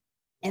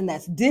 And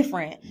that's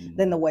different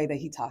than the way that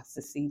he talks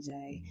to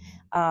CJ.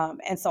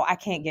 And so I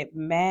can't get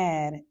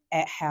mad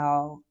at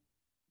how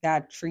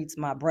God treats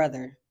my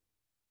brother,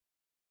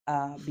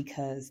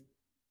 because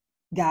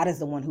God is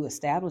the one who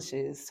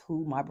establishes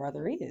who my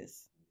brother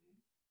is,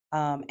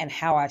 and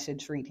how I should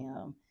treat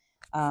him.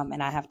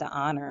 And I have to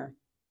honor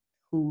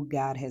who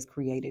God has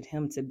created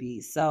him to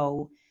be.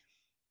 So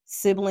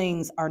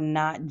siblings are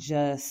not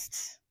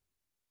just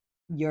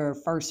your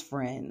first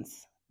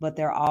friends, but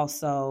they're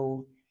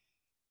also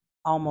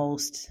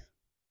almost,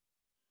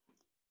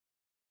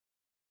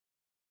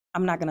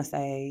 I'm not going to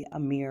say a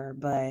mirror,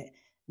 but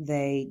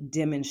they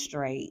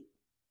demonstrate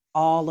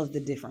all of the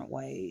different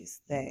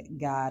ways that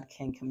God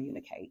can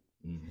communicate.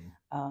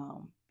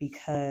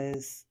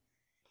 Because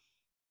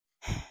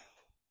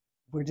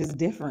we're just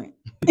different.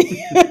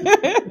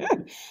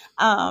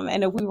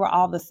 And if we were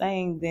all the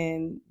same,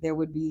 then there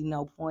would be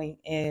no point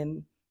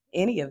in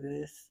any of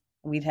this.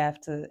 We'd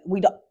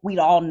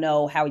all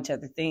know how each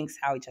other thinks,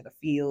 how each other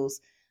feels,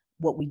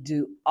 what we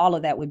do. All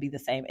of that would be the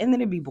same. And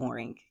then it'd be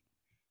boring.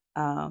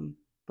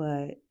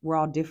 But we're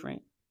all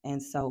different.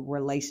 And so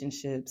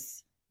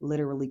relationships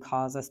literally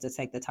cause us to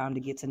take the time to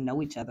get to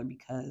know each other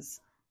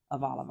because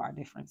of all of our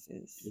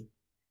differences.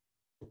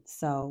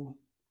 So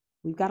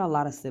we've got a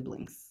lot of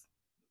siblings.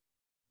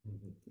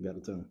 You got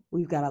a ton.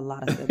 We've got a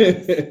lot of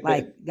siblings.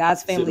 Like,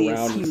 God's family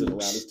is huge. Sit around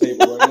this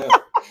table right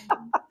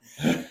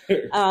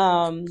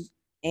now.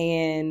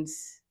 And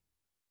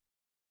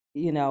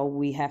you know,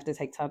 we have to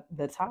take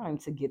the time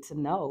to get to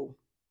know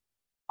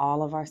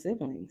all of our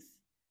siblings,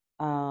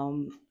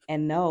 and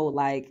know,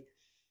 like,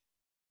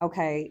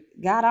 okay,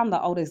 God, I'm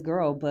the oldest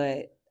girl,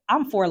 but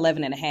I'm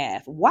 4'11" and a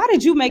half. Why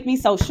did you make me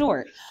so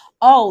short?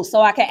 Oh,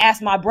 so I can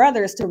ask my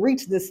brothers to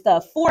reach this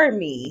stuff for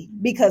me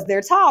because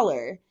they're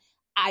taller.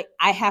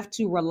 I have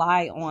to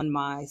rely on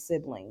my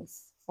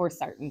siblings for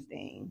certain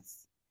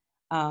things.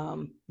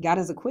 God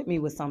has equipped me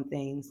with some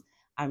things.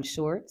 I'm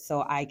short,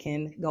 so I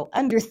can go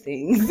under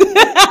things.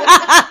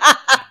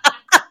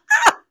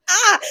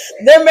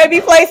 There may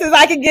be places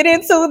I can get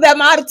into that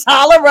my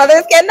taller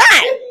brothers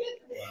cannot.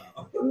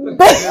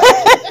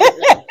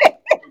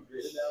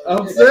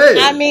 I'm saying.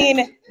 I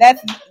mean,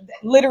 that's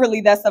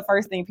the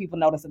first thing people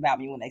notice about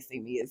me when they see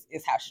me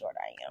is how short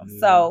I am.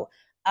 So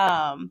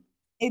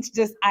it's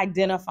just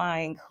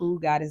identifying who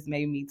God has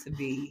made me to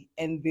be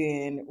and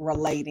then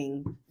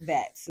relating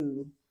that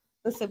to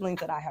the siblings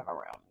that I have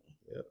around me.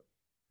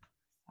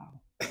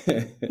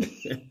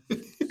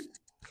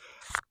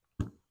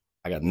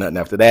 I got nothing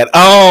after that.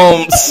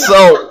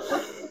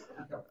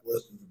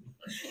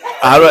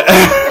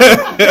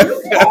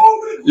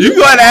 You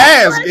go ahead and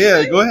ask.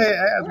 Yeah, go ahead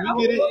and ask.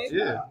 We get it.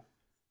 Yeah.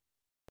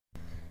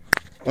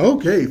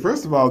 Okay,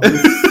 first of all,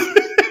 this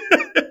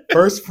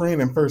first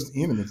friend and first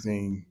enemy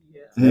thing,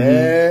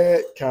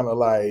 that kind of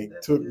like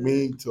took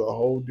me to a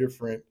whole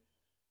different.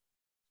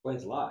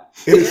 Explains a lot.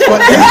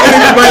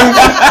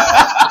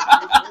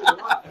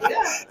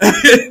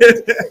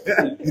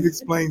 It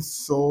explains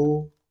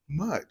so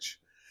much.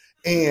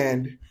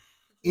 And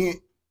in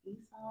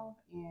Esau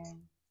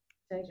and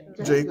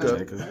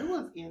Jacob. They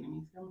was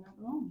enemies coming out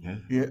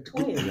alone. Yeah.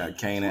 Twins. You got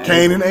Cain and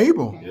Cain Abel. and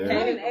Abel. Yeah.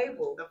 Cain and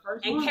Abel. The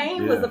first And one.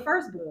 Cain Yeah. was the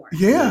firstborn.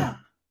 Yeah.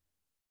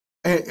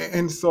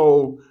 And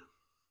so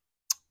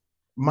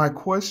my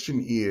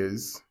question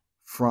is,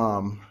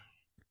 from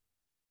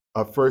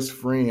a first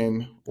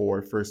friend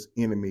or first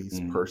enemy's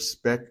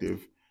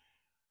perspective,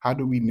 how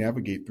do we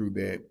navigate through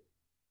that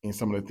in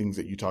some of the things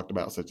that you talked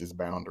about, such as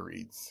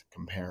boundaries,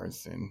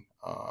 comparison,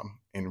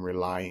 and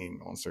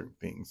relying on certain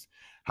things?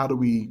 How do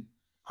we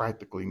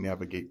practically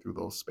navigate through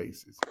those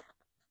spaces?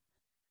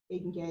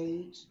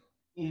 Engaged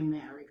and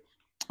married.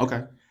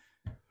 Okay.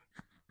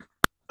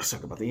 Let's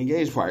talk about the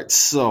engaged part.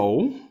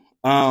 So,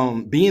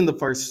 being the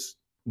first,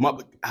 my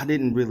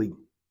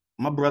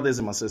brothers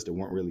and my sister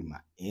weren't really my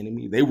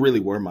enemy. They really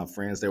were my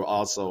friends. They were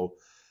also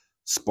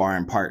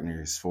sparring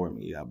partners for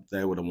me.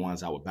 They were the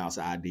ones I would bounce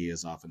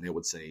ideas off, and they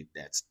would say,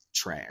 "That's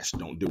trash.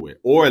 Don't do it."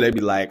 Or they'd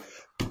be like,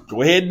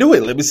 "Go ahead, do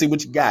it. Let me see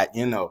what you got."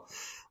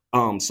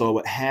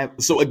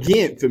 So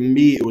again, for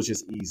me, it was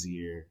just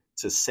easier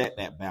to set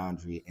that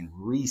boundary and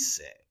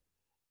reset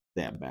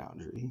that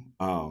boundary.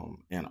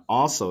 And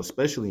also,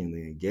 especially in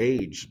the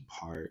engaged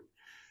part,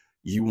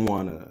 you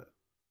want to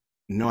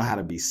know how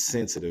to be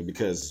sensitive,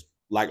 because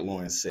like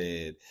Lauren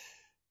said,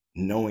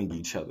 knowing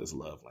each other's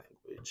love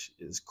language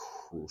is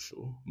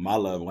crucial. My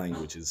love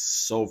language is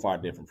so far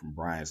different from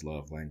Brian's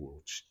love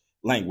language,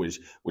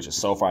 which is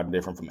so far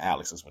different from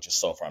Alex's, which is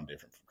so far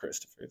different from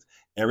Christopher's.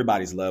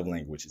 Everybody's love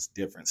language is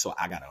different, so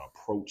I got to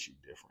approach you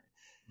different.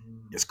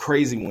 It's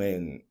crazy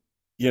when,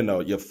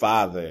 your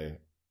father,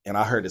 and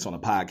I heard this on a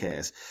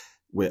podcast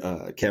with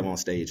Kevin on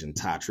Stage and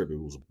Ty Tribbett.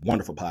 It was a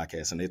wonderful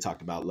podcast, and they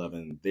talked about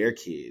loving their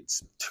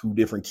kids, two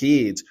different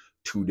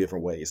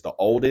ways. The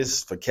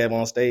oldest, for Kevin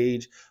on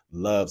Stage,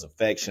 loves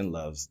affection,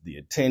 loves the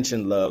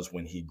attention, loves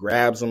when he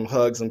grabs them,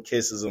 hugs them,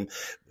 kisses them.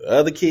 The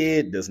other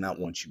kid does not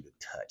want you to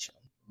touch him.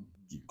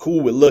 You're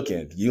cool with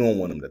looking, you don't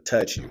want him to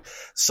touch you.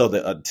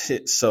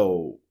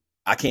 So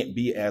I can't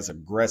be as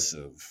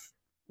aggressive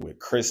with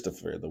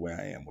Christopher the way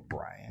I am with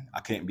Brian.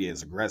 I can't be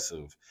as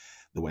aggressive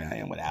the way I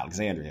am with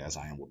Alexandria as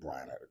I am with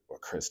Brian or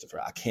Christopher.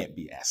 I can't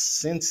be as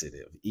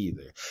sensitive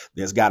either.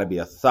 There's got to be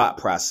a thought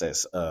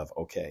process of,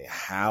 okay,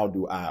 how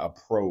do I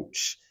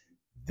approach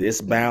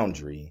this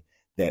boundary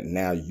that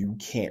now you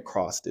can't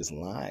cross this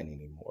line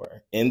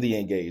anymore in the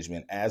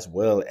engagement, as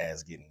well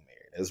as getting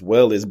married, as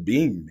well as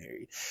being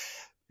married,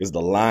 is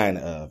the line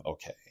of,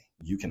 okay,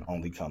 you can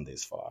only come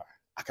this far.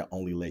 I can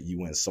only let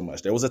you in so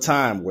much. There was a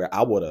time where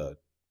I would have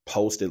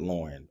posted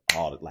Lauren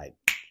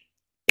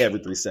every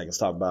 3 seconds,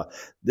 talk about,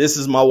 this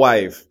is my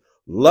wife,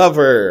 love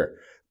her,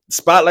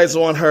 spotlight's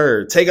on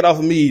her, take it off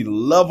of me,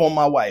 love on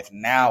my wife.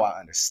 Now I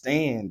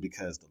understand,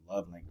 because the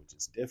love language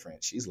is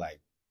different. She's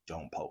like,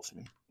 don't post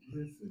me.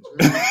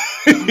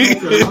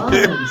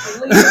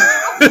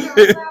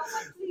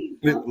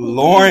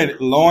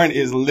 Lauren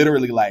is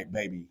literally like,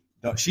 baby,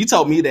 don't. She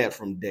told me that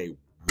from day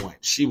one.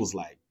 She was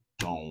like,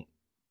 don't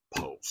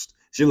post.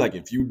 She's like,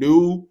 if you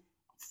do,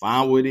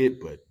 fine with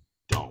it, but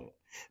don't,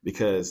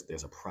 because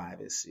there's a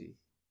privacy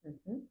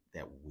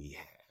that we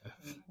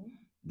have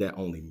that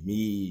only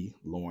me,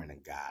 Lauren,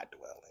 and God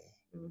dwell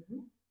in.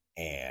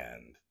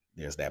 And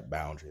there's that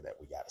boundary that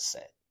we got to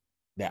set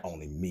that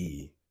only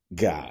me,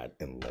 God,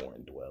 and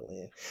Lauren dwell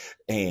in.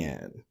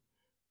 And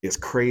it's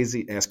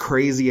crazy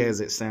as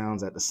it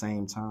sounds, at the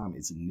same time,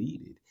 it's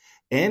needed.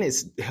 And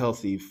it's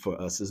healthy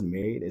for us as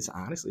married. It's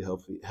honestly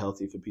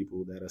healthy for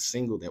people that are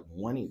single, that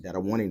are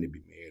wanting to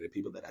be married, or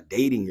people that are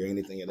dating or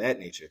anything of that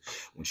nature.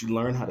 Once you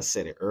learn how to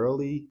set it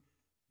early,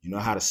 you know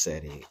how to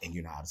set it, and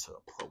you know how to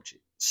approach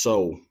it.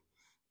 So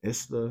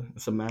it's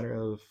a matter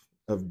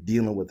of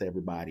dealing with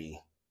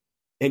everybody.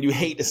 And you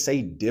hate to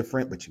say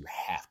different, but you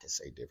have to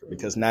say different,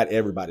 because not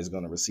everybody's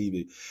going to receive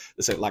it.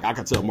 They say, like, I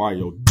can tell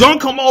Mario, don't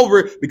come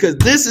over because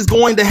this is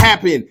going to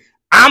happen.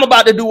 I'm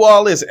about to do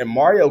all this. And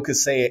Mario could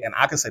say it, and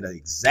I could say the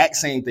exact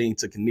same thing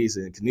to Kanisa,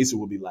 and Kanisa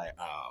would be like,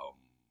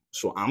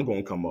 so I'm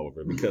going to come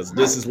over because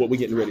this is what we're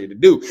getting ready to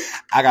do.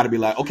 I got to be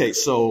like, okay,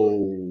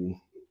 so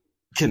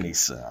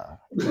Kanisa,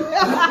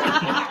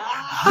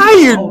 how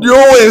you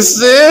doing,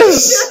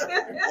 sis?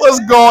 What's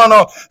going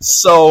on?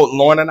 So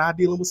Lauren and I are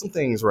dealing with some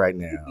things right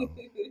now,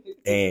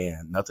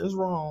 and nothing's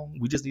wrong.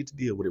 We just need to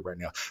deal with it right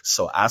now.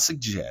 So I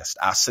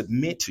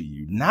submit to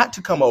you not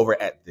to come over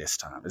at this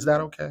time. Is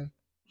that okay?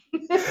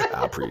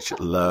 I appreciate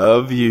it.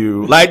 Love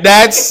you. Like,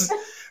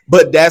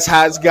 but that's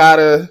how it's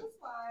gotta.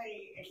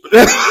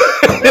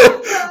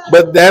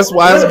 But that's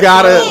why it's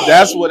gotta.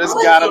 That's what it's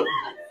gotta.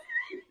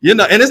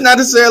 And it's not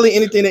necessarily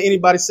anything that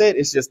anybody said.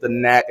 It's just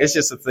it's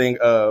just a thing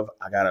of,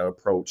 I gotta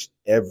approach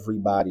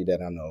everybody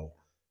that I know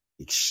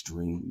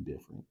extremely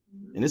different.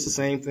 And it's the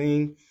same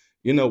thing,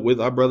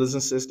 with our brothers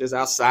and sisters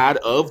outside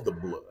of the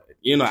blood,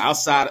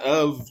 outside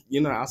of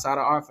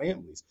our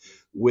families.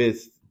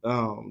 With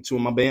two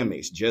of my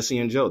bandmates, Jesse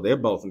and Joe, they're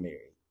both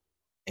married.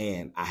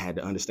 And I had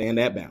to understand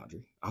that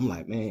boundary. I'm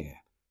like, man,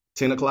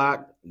 10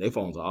 o'clock, their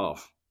phones are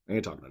off. They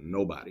ain't talking to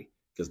nobody,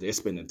 because they're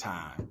spending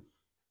time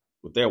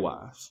with their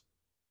wives.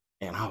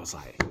 And I was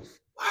like,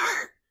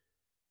 what?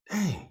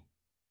 Dang,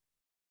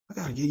 I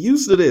gotta get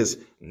used to this.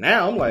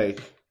 Now I'm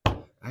like,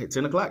 all right,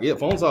 10 o'clock. Yeah,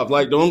 phone's off.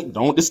 Like,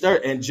 don't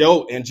disturb. And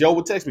Joe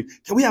would text me,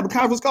 can we have a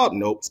conference call?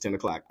 Nope, it's 10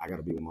 o'clock. I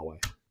gotta be with my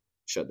wife.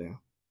 Shut down.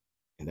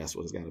 And that's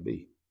what it's gotta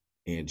be.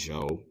 And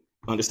Joe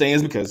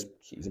understands because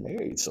he's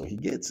married, so he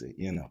gets it,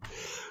 you know.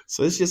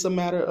 So it's just a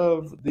matter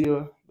of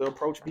the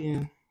approach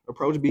being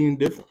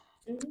different.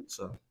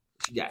 So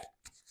what you got?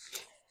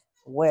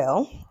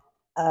 Well,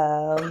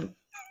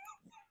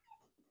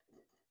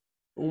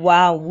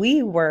 while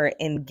we were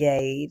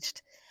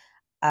engaged,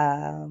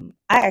 I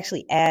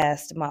actually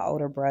asked my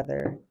older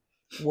brother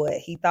what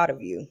he thought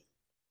of you.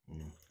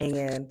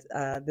 And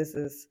this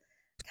is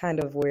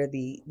kind of where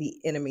the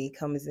enemy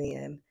comes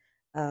in.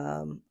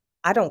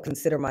 I don't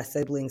consider my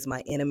siblings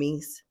my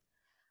enemies,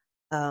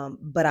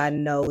 but I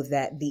know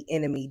that the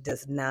enemy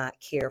does not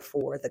care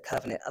for the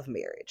covenant of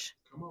marriage.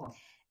 Come on.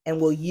 And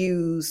will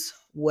use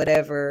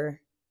whatever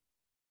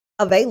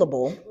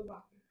available.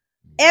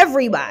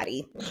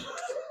 Everybody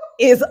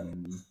is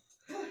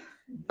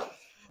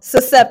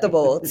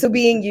susceptible to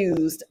being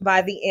used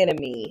by the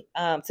enemy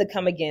to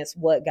come against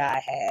what God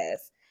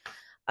has.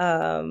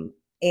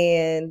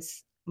 And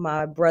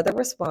my brother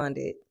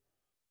responded,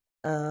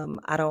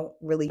 I don't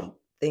really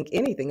think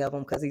anything of him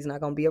because he's not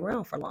going to be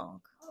around for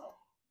long.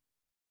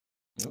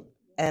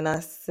 And I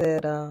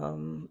said,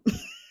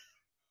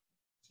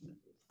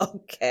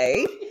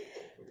 okay,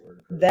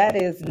 that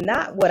is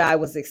not what I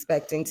was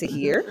expecting to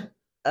hear.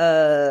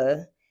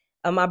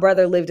 My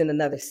brother lived in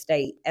another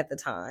state at the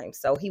time,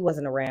 so he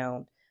wasn't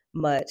around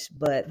much.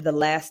 But the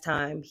last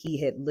time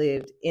he had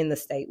lived in the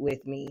state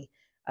with me,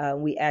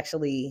 we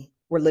actually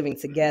were living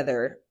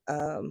together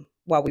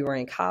while we were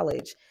in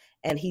college,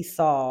 and he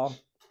saw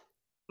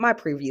my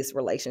previous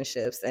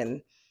relationships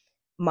and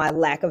my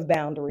lack of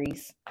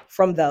boundaries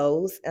from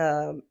those,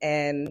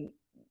 and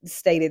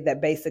stated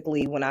that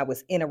basically when I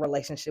was in a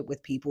relationship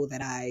with people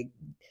that I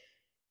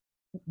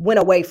went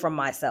away from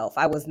myself.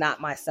 I was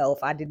not myself.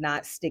 I did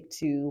not stick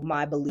to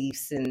my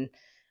beliefs and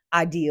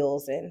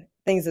ideals and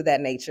things of that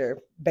nature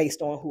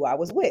based on who I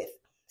was with.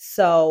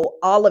 So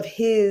all of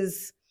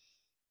his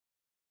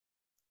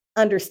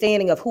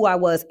understanding of who I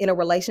was in a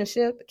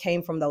relationship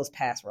came from those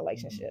past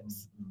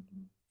relationships.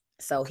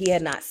 So he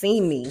had not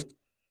seen me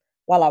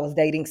while I was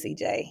dating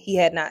CJ. He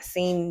had not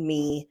seen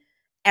me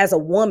as a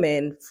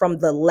woman from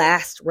the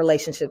last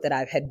relationship that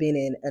I had been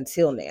in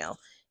until now.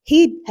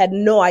 He had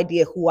no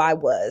idea who I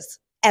was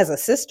as a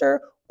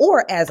sister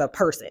or as a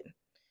person.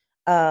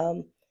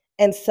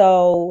 And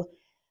so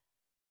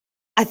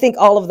I think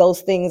all of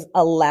those things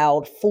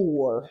allowed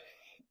for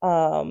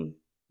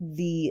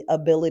the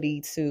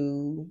ability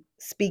to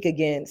speak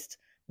against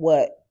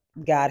what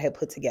God had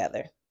put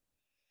together.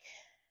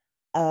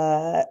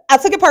 I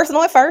took it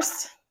personal at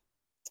first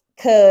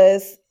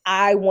because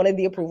I wanted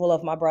the approval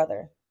of my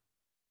brother.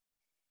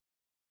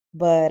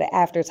 But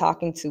after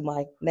talking to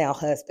my now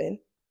husband,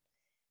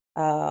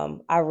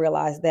 I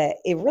realized that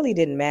it really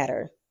didn't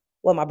matter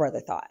what my brother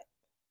thought.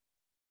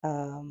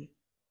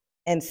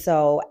 And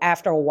so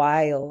after a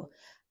while,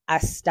 I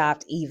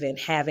stopped even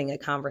having a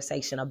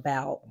conversation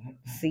about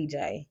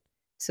CJ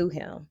to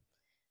him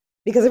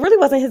because it really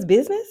wasn't his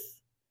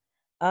business.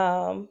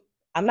 I'm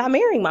not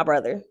marrying my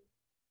brother.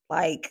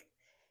 Like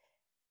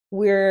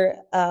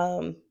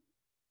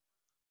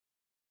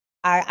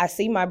I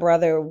see my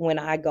brother when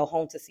I go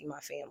home to see my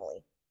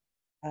family.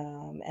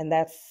 And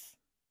that's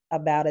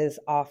about as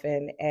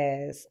often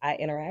as I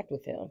interact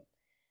with him.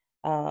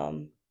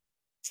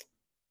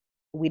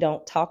 We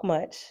don't talk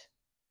much.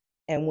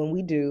 And when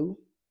we do,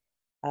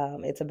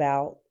 it's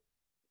about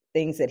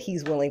things that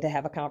he's willing to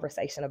have a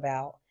conversation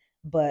about.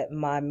 But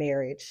my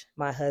marriage,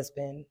 my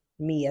husband,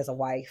 me as a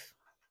wife,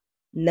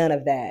 none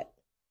of that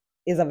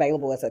is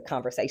available as a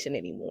conversation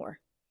anymore.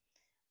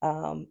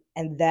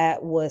 And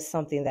that was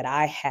something that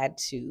I had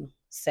to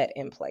set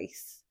in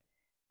place.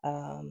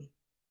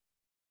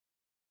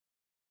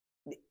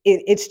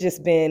 It's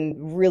just been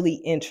really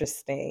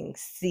interesting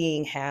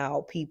seeing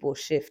how people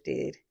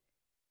shifted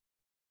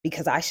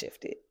because I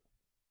shifted.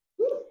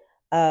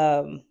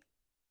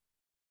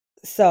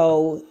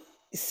 So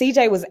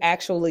CJ was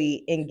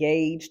actually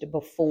engaged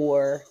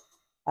before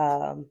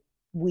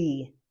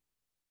we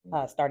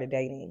started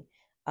dating.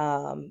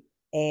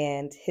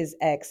 And his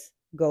ex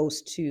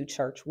goes to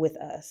church with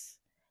us.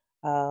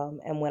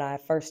 And when I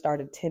first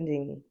started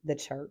attending the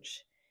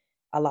church,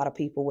 a lot of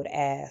people would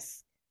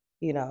ask,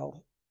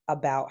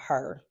 about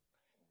her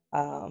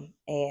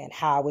and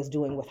how I was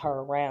doing with her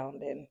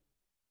around. And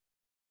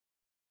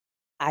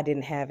I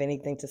didn't have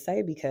anything to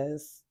say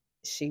because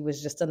she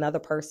was just another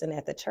person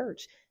at the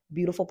church.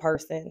 Beautiful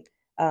person.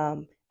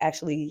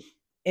 Actually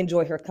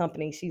enjoy her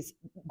company. She's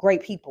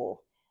great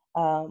people.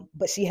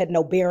 But she had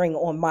no bearing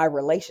on my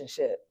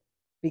relationship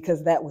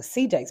because that was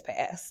CJ's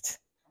past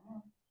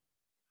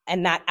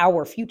and not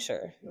our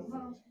future.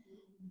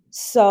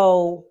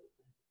 So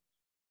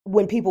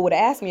when people would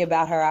ask me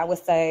about her, I would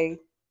say,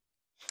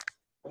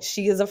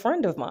 she is a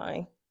friend of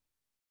mine.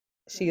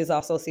 She is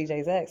also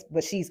CJ's ex,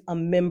 but she's a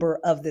member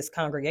of this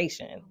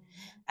congregation.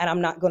 And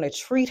I'm not going to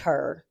treat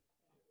her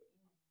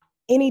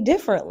any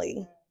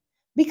differently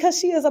because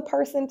she is a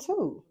person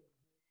too.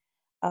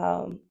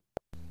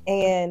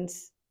 And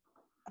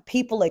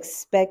people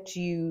expect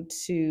you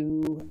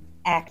to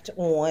act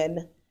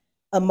on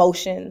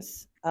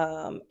emotions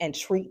and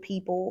treat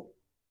people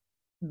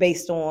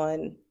based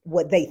on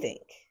what they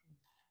think.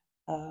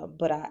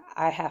 But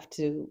I have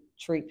to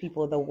treat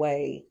people the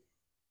way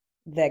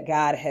that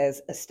God has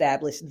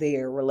established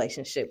their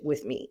relationship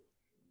with me.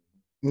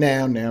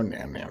 Now. Oh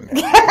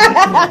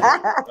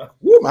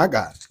my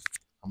God.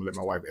 I'm gonna let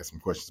my wife ask some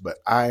questions, but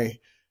and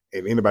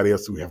anybody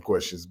else who have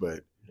questions,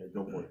 but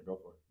Go for it.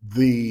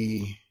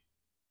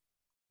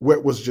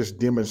 What was just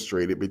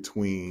demonstrated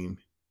between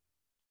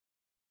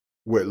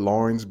what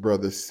Lauren's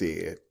brother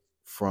said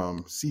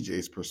from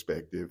CJ's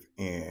perspective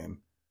and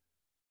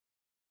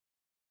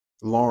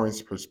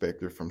Lauren's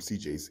perspective from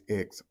CJ's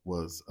ex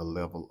was a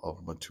level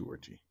of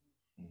maturity.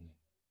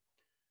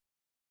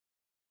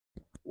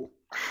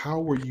 How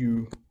were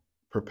you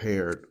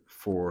prepared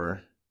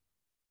for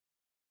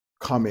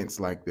comments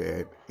like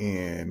that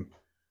and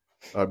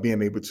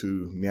being able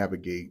to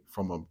navigate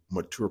from a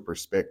mature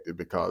perspective?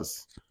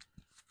 Because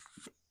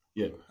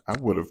I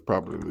would have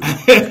probably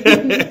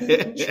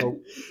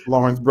choked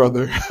Lauren's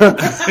brother.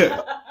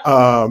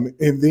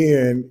 And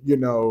then,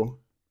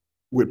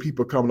 with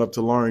people coming up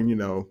to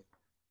Lauren,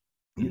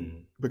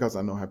 because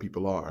I know how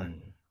people are,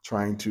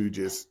 trying to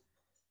just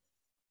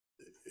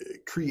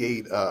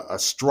create a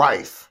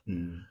strife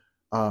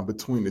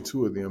between the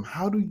two of them.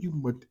 How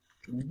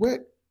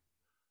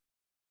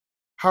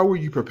were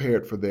you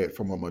prepared for that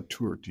from a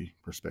maturity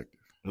perspective?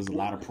 There's a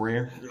lot of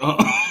prayer.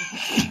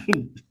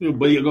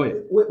 But yeah, go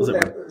ahead.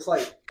 It's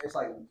like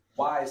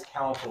wise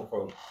counsel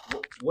for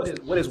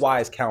what is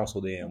wise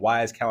counsel then?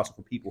 Wise counsel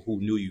for people who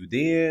knew you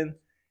then,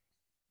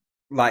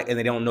 and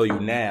they don't know you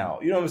now.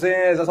 You know what I'm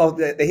saying? That's all.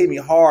 They hit me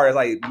hard. It's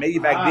like maybe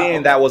back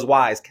then that was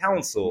wise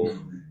counsel,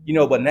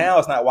 but now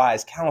it's not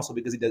wise counsel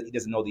because he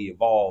doesn't know the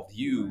evolved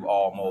you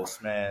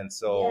almost, man.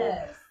 So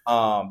Yes.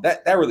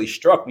 That really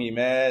struck me,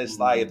 man. It's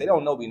like if they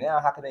don't know me now,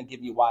 how can they give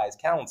me wise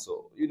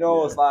counsel?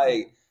 It's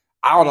like.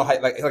 I don't know how,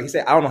 like you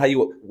said, I don't know how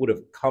you would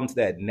have come to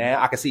that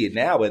now. I can see it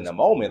now, but in the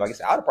moment, like I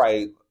said, I'd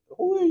probably,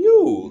 who are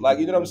you? Like,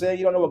 you know what I'm saying?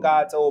 You don't know what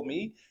God told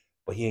me,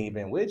 but he ain't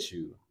been with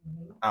you.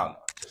 I don't know.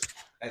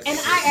 And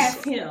I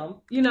asked him,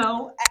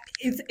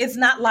 it's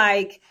not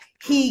like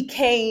he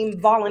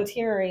came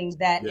volunteering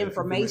that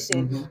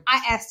information. Mm-hmm.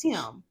 I asked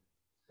him.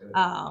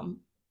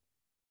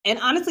 And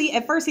honestly,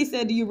 at first he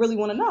said, do you really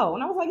want to know?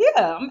 And I was like,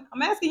 yeah,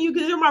 I'm asking you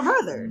because you're my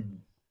brother.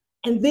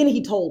 And then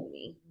he told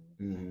me.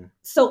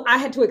 So I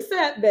had to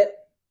accept that,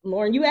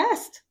 Lauren, you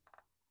asked.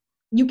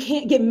 You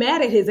can't get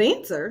mad at his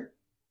answer,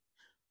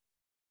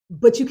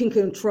 but you can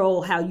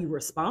control how you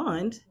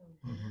respond.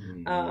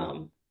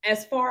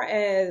 As far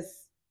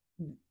as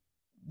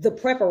the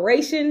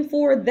preparation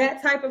for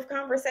that type of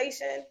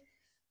conversation,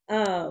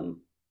 I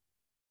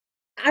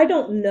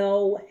don't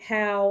know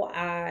how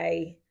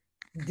I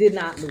did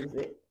not lose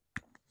it.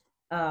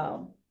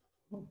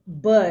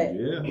 But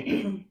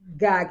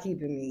God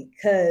keeping me,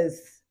 because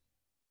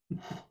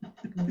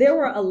there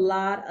were a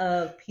lot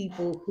of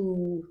people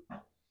who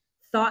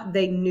thought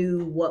they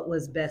knew what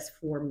was best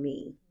for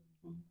me,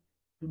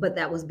 but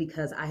that was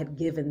because I had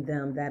given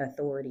them that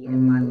authority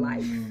in my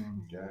life.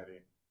 Got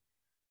it.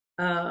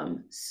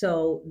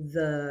 So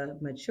the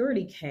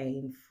maturity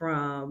came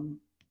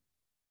from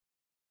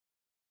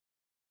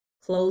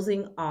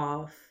closing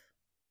off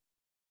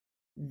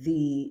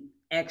the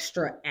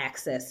extra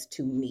access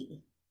to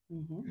me.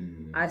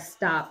 I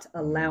stopped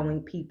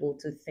allowing people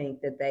to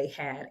think that they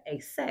had a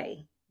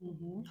say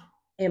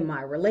in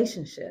my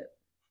relationship.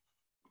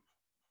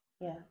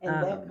 Yeah,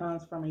 and that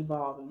comes from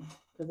evolving,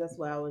 because that's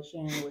what I was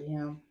sharing with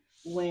him.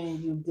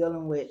 When you're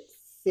dealing with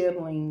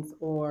siblings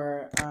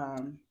or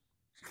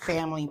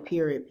family,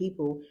 period,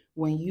 people,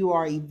 when you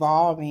are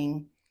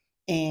evolving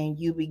and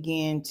you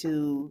begin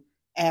to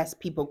ask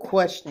people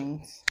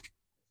questions.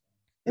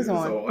 It's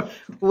on.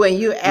 When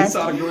you ask,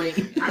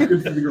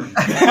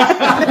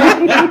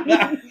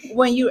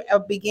 when you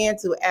begin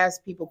to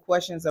ask people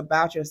questions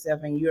about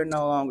yourself and you're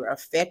no longer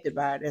affected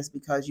by it, that's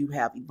because you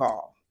have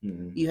evolved.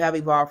 You have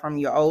evolved from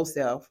your old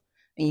self,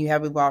 and you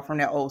have evolved from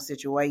that old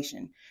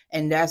situation.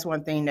 And that's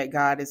one thing that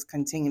God is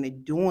continually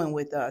doing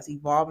with us,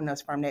 evolving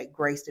us from that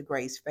grace to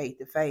grace, faith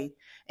to faith.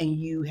 And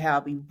you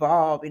have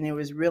evolved, and it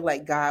was real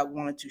like God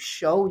wanted to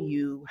show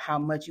you how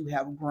much you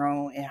have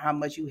grown and how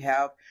much you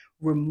have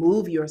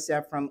removed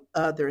yourself from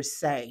others'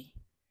 say.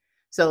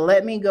 So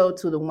let me go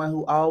to the one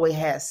who always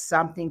has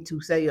something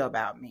to say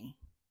about me,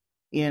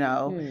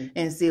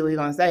 and see what he's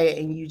going to say.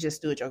 And you just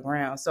stood your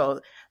ground.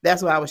 So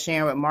that's what I was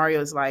sharing with Mario.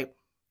 Is like,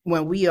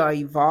 when we are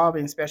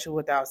evolving, especially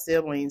with our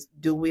siblings,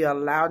 do we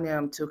allow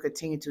them to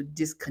continue to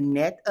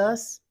disconnect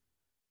us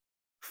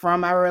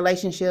from our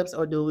relationships,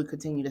 or do we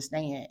continue to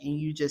stand? And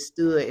you just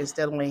stood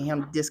instead of letting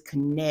him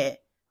disconnect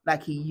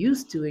like he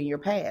used to in your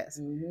past,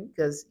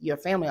 because your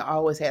family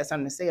always had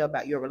something to say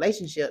about your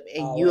relationship,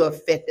 and you're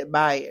affected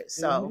by it.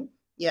 So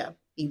Yeah,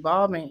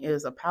 evolving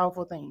is a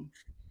powerful thing.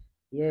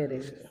 Yeah, it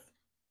is.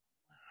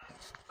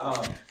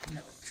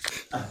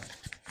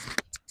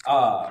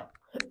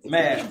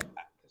 Man,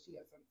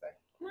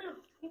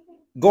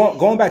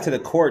 going back to the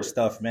court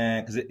stuff,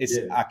 man, because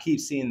I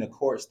keep seeing the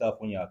court stuff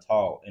when y'all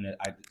talk, and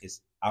I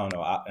don't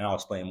know, and I'll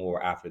explain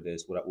more after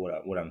this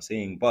what I'm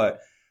seeing,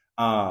 but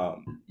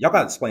y'all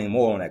got to explain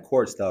more on that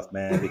court stuff,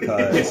 man,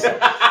 because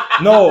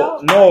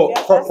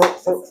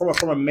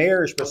from a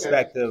marriage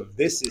perspective,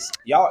 this is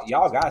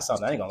y'all got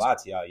something. I ain't gonna lie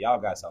to y'all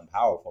got something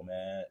powerful,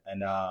 man,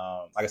 and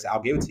like I said,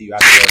 I'll give it to you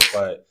after this,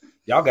 but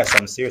y'all got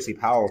something seriously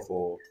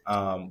powerful. We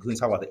can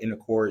talk about the inner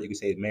court, you can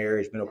say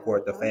marriage, middle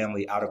court, the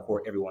family, outer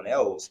court, everyone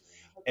else.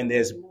 And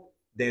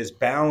there's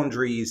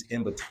boundaries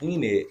in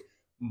between it,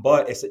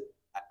 but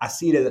I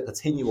see it as a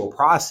continual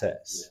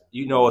process.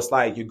 You know, it's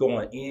like you're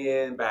going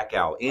in, back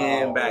out,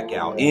 in, back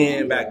out,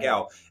 in, back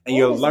out, and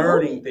you're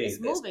learning things.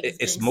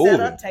 It's moving. Set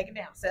up, taking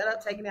down. Set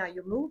up, taking down.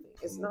 You're moving.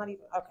 It's not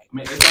even okay. I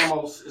mean,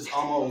 it's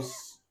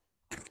almost.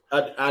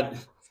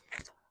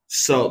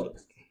 So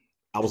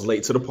I was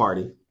late to the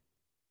party.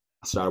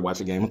 I started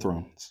watching Game of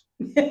Thrones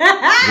when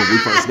we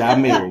first got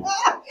married.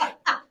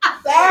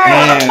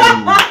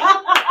 And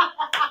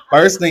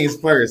first things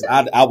first,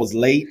 I was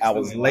late. I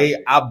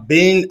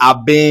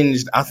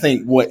binged. I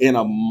think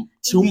in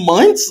 2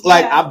 months.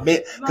 Like I've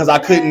been because I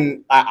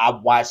couldn't. I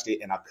watched it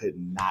and I could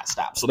not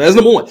stop. So there's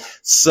number one.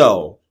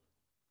 So,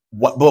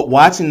 but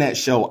watching that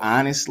show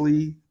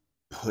honestly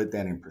put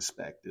that in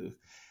perspective.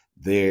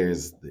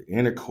 There's the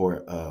inner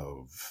court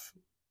of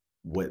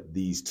what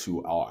these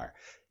two are.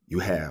 You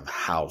have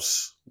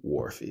House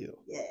Warfield,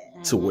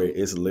 to where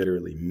it's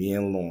literally me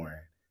and Lauren,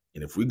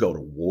 and if we go to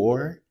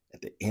war,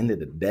 at the end of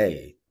the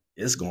day,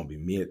 it's going to be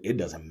me. It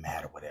doesn't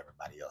matter what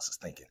everybody else is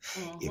thinking.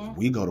 If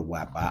we go to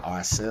war by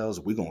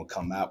ourselves, we're going to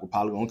come out. We're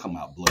probably going to come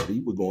out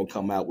bloody. We're going to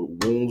come out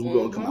with wounds. We're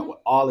going to come out with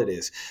all of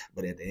this.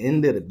 But at the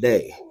end of the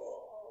day,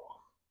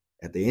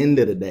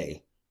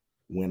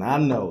 when I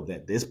know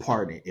that this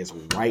partner is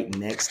right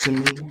next to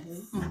me,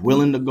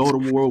 willing to go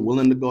to war,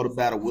 willing to go to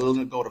battle, willing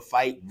to go to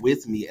fight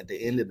with me, at the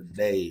end of the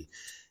day,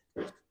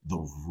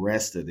 the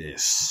rest of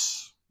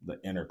this, the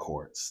inner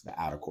courts, the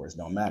outer courts,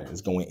 don't matter.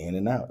 It's going in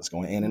and out. It's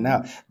going in and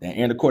out. The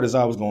inner court is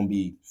always going to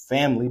be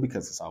family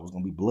because it's always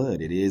going to be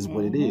blood. It is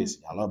what it is.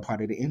 Y'all are a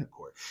part of the inner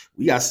court.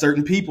 We got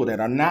certain people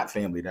that are not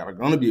family that are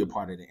going to be a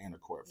part of the inner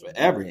court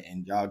forever,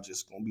 and y'all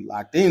just going to be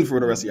locked in for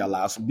the rest of your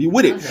lives. So be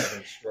with it.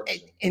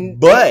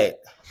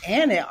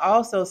 And it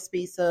also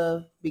speaks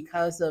of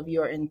because of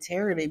your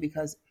integrity,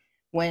 because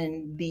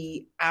when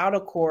the outer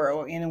court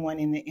or anyone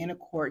in the inner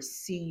court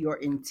see your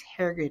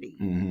integrity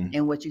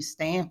and what you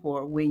stand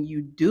for, when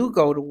you do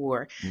go to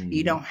war,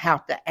 you don't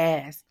have to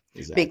ask.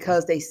 Exactly.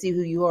 Because they see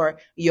who you are,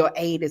 your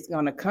aid is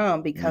going to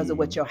come because of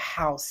what your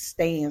house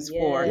stands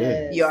for.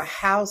 Yes. Your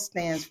house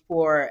stands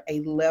for a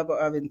level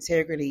of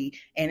integrity,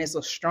 and it's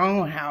a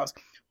strong house.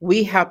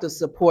 We have to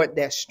support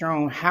that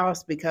strong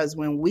house because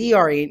when we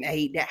are in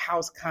aid, that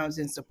house comes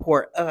and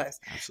support us.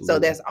 Absolutely. So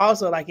that's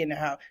also like in the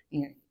house.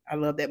 You know, I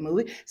love that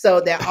movie.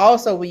 So that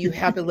also when you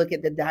have to look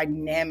at the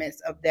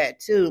dynamics of that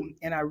too.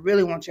 And I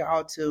really want you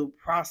all to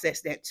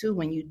process that too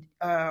when you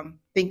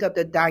think of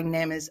the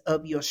dynamics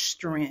of your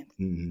strength.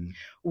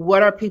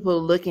 What are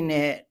people looking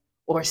at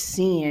or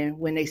seeing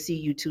when they see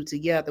you two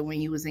together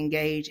when you was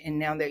engaged and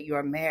now that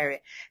you're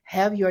married?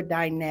 Have your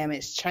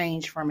dynamics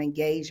changed from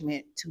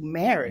engagement to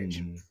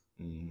marriage?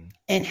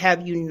 And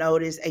have you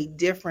noticed a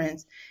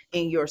difference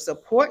in your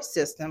support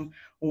system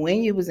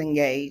when you was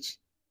engaged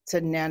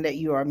to now that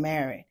you are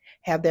married?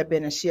 Have there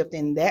been a shift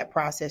in that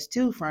process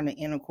too from the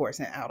inner courts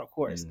and outer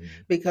courts?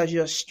 Because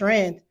your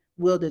strength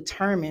will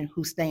determine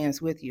who stands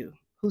with you,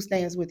 who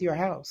stands with your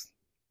house.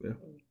 Yeah.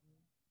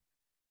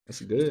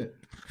 That's good.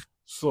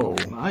 So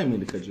I didn't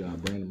mean to cut you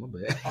out, Brandon. My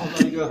bad. Oh,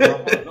 no, you're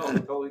good. No,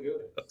 totally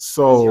good.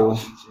 So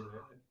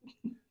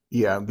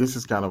yeah, this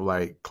is kind of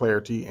like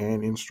clarity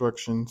and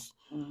instructions.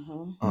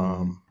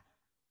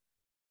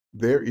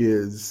 There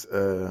is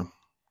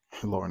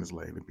Lauren is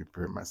late. Let me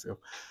prepare myself.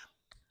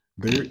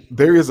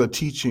 There is a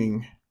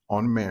teaching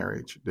on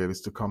marriage that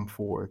is to come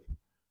forth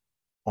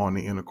on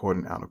the inner court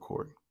and outer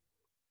court.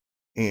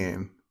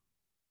 And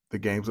the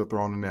Games of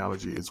Thrones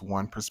analogy is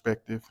one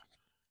perspective,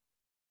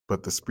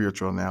 but the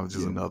spiritual analogy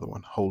is another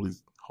one.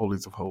 Holies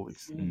of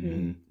holies,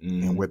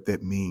 and what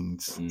that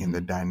means in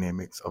the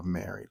dynamics of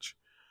marriage.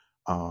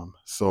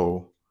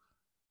 So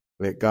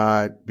let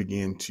God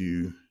begin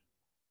to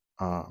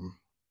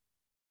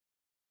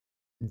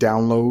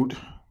download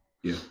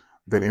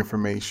that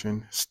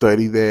information,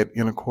 study that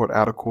inner court,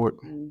 outer court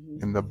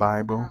in the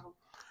Bible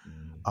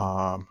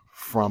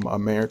from a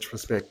marriage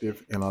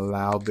perspective, and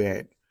allow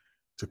that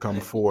to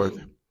come forth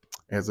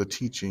as a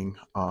teaching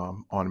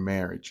on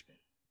marriage.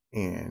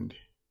 And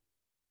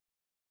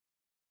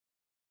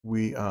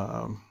we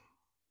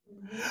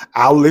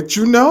I'll let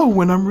you know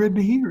when I'm ready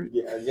to hear it.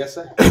 Yeah, yes,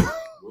 sir.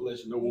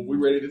 relational when we're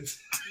ready to.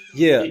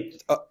 Yeah.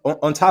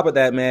 On top of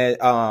that, man,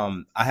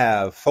 I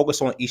have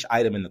focused on each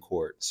item in the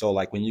court. So,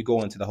 like when you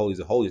go into the holies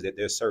of holies, that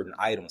there's certain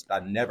items,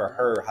 but I never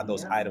heard how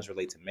those items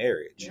relate to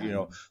marriage. You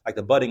know, like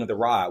the budding of the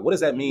rod. What does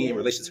that mean in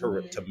relation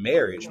to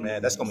marriage,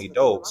 man? That's gonna be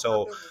dope.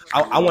 So,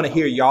 I want to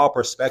hear y'all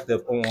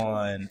perspective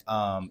on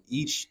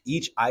each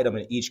item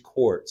in each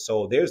court.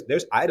 So,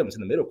 there's items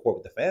in the middle court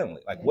with the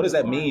family. Like, what does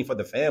that mean for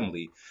the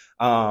family?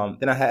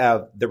 Then I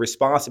have the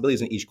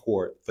responsibilities in each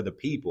court for the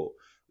people.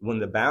 When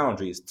the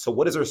boundaries. So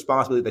what is the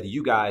responsibility that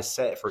you guys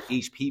set for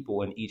each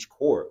people in each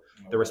court?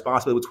 The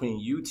responsibility between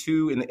you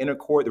two in the inner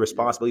court, the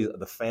responsibilities of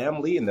the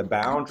family and the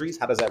boundaries.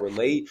 How does that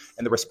relate?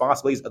 And the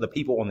responsibilities of the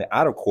people on the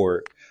outer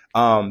court.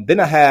 Then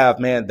I have,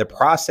 man, the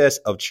process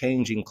of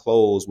changing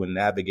clothes when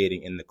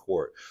navigating in the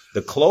court.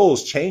 The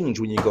clothes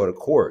change when you go to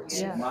courts.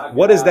 Yeah.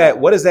 What does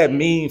that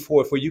mean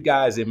for you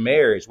guys in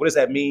marriage? What does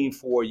that mean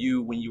for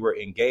you when you were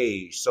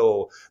engaged?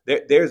 So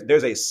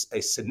there's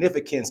a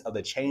significance of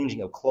the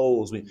changing of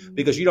clothes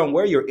because you don't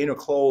wear your inner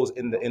clothes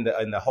in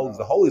the holies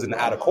of holies in the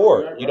outer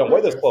court. You don't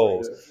wear those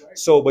clothes.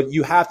 So, but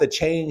you have to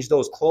change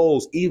those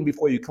clothes even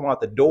before you come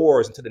out the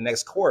doors into the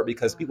next court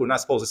because people are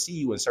not supposed to see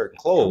you in certain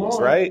clothes,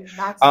 right?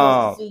 Not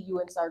supposed to see you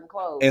in certain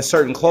clothes. In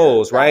certain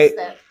clothes, right?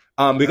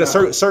 Because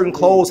certain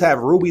clothes have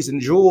rubies and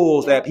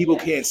jewels that people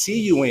can't see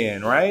you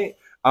in, right?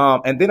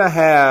 And then I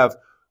have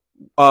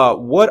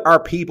what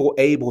are people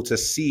able to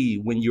see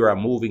when you are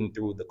moving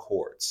through the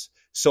courts?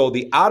 So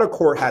the outer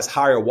court has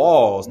higher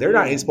walls. They're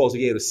not supposed to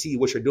be able to see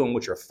what you're doing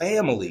with your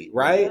family,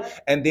 right?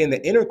 And then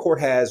the inner court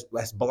has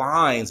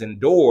blinds and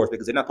doors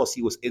because they're not supposed to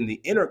see what's in the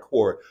inner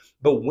court.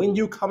 But when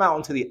you come out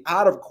into the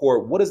outer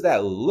court, what does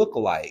that look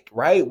like,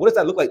 right? What does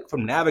that look like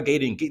from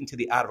navigating, getting to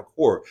the outer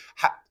court?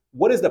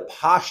 What is the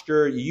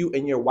posture you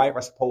and your wife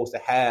are supposed to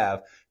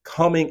have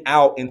coming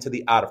out into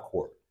the outer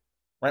court?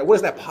 Right? What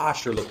does that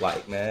posture look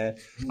like, man?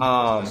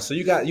 So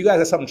you guys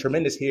have something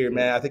tremendous here,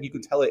 man. I think you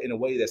can tell it in a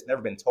way that's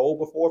never been told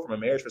before from a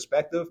marriage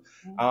perspective.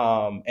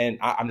 And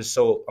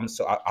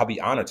I'll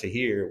be honored to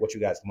hear what you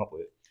guys come up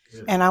with.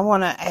 And I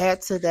want to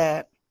add to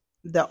that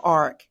the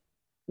arc.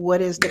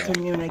 What is the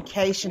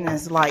communication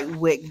is like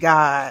with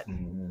God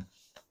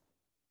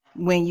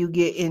when you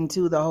get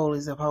into the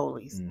holies of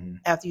holies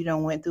after you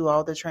done went through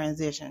all the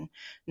transition?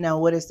 Now,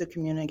 what is the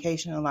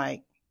communication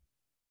like?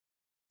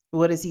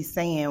 What is he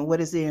saying?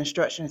 What is the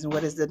instructions and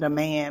what is the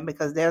demand?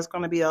 Because there's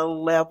going to be a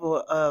level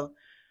of,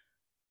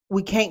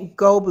 we can't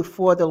go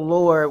before the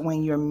Lord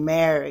when you're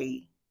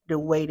married the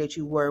way that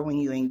you were when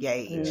you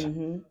engaged.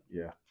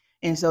 Yeah.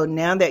 And so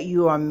now that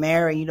you are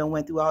married, you done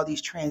went through all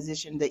these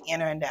transitions, the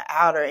inner and the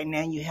outer, and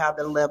now you have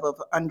the level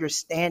of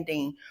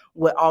understanding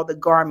what all the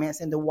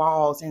garments and the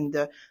walls and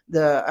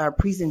the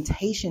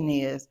presentation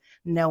is.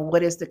 Now,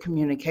 what is the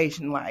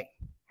communication like?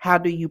 How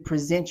do you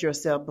present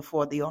yourself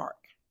before the ark?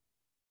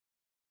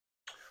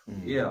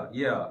 Yeah.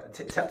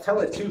 Tell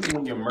it too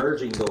when you're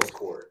merging those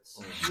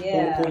courts.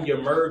 Yeah. When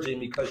you're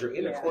merging, because your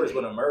inner court is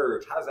going to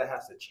merge. How does that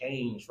have to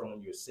change from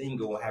when you're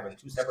single and having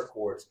two separate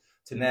courts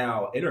to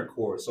now inner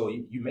court? So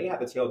you may have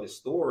to tell this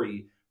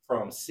story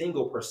from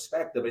single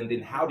perspective, and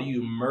then how do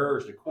you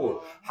merge the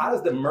court? How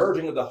does the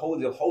merging of the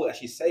Holy of Holies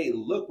actually say,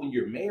 look, when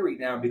you're married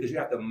now, because you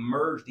have to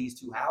merge these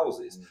two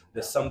houses,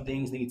 that some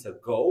things need to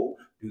go,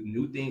 do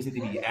new things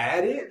need to be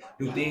added,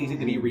 do things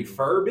need to be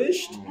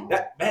refurbished?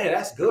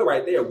 That's good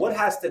right there. What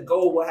has to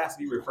go, what has to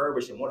be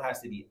refurbished, and what has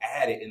to be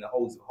added in the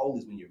Holies of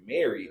Holies when you're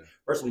married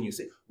versus when you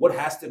say, what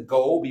has to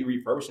go, be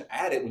refurbished and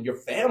added when your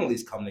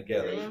families come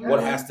together?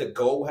 What has to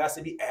go, what has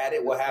to be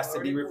added, what has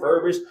to be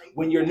refurbished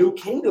when your new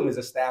kingdom is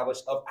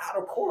established of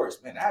outer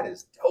courts? Man, that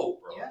is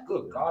dope, bro.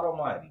 Good God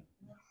Almighty.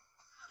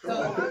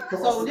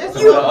 So this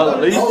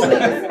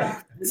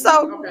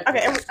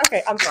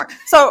okay, I'm sorry.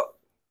 So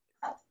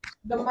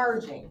the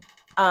merging,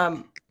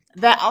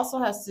 that also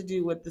has to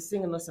do with the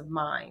singleness of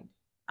mind.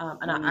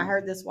 And I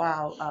heard this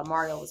while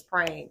Mario was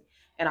praying,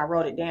 and I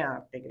wrote it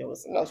down, thinking it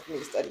was a note for me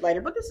to study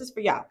later. But this is for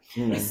y'all.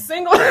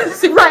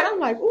 Singleness, right? I'm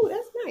like, ooh,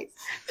 that's nice.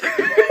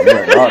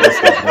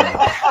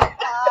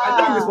 I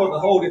think you're supposed to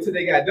hold it till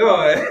they got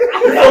done.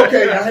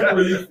 Okay, I had to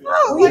release it.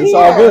 it's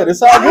all good.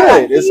 It's all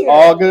good. It's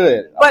all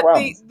good.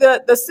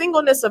 But the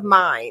singleness of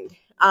mind,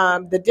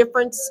 the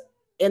difference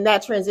in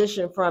that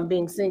transition from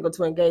being single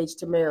to engaged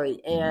to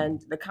married,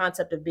 and the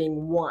concept of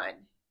being one,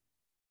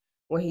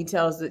 when he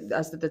tells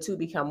us that the two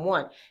become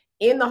one.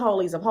 In the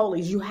holies of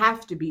holies, you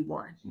have to be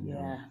one.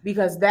 Yeah.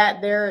 Because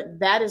that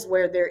is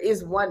where there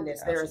is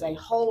oneness. There is a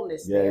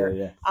wholeness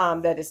there.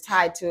 That is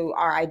tied to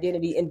our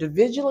identity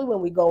individually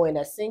when we go in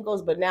as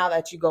singles, but now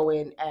that you go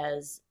in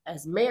as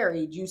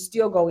married, you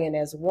still go in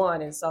as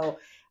one. And so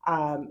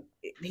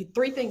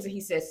three things that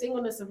he says: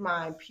 singleness of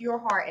mind, pure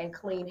heart, and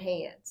clean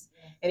hands.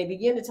 And he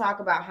began to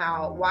talk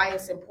about why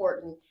it's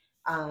important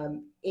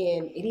and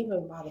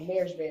even while the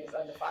marriage bed is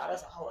undefiled,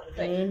 that's a whole other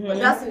thing. But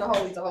that's in the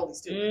holies of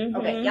holies too.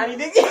 Okay, y'all need to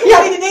dig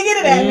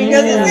into that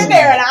because it's in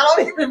there, and I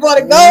don't even want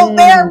to go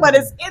there, but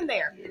it's in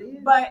there.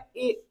 But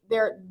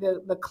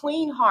the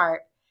clean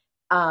heart,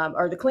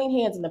 or the clean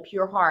hands and the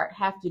pure heart,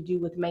 have to do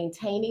with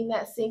maintaining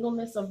that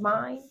singleness of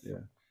mind.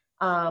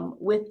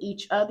 with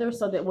each other,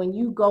 so that when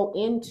you go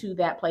into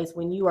that place,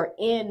 when you are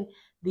in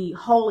the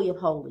Holy of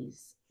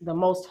Holies, the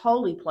most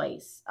holy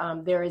place,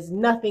 there is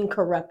nothing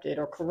corrupted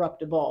or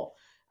corruptible.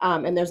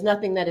 And there's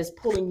nothing that is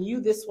pulling you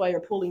this way or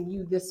pulling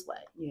you this way.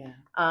 Yeah.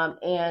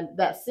 And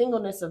that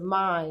singleness of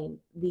mind,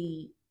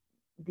 the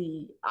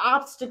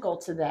obstacle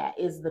to that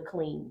is the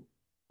clean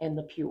and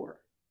the pure.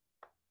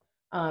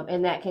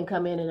 And that can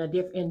come in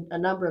a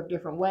number of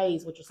different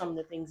ways, which are some of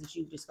the things that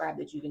you've described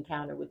that you've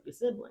encountered with your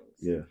siblings.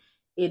 Yeah.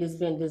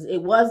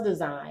 It was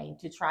designed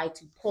to try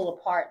to pull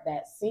apart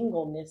that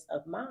singleness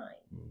of mind.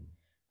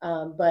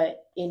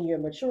 But in your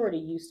maturity,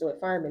 you stood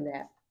firm in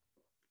that.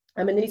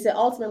 And then he said,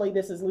 ultimately,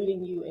 this is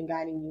leading you and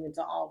guiding you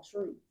into all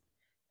truth.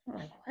 I'm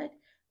like, what?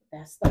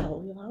 That's the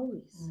Holy of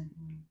Holies.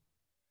 Mm-hmm.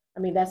 I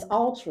mean, that's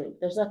all truth.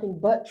 There's nothing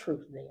but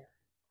truth there,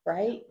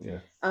 right? Yeah.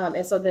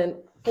 And so then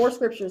 4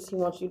 scriptures he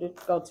wants you to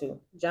go to.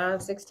 John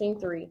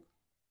 16:3,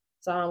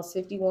 Psalms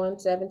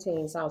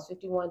 51:17, Psalms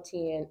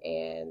 51:10,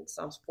 and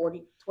Psalms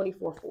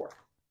 24:4.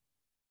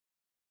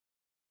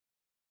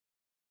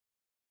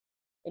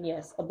 And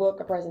yes, a book,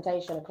 a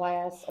presentation, a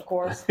class, a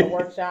course, a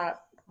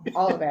workshop,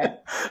 all of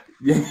that.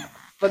 Yeah.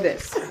 For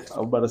this. I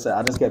was about to say,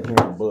 I just kept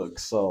hearing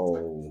books,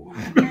 so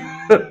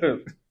I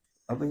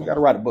think we got to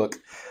write a book.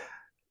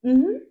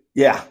 Mm-hmm.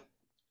 Yeah.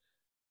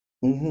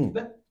 Mm-hmm.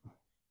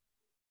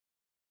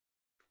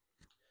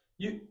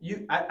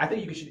 I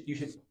think you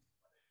should.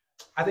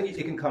 I think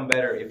it can come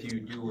better if you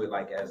do it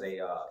like as a.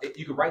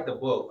 You could write the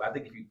book, but I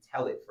think if you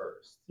tell it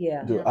first.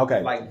 Yeah.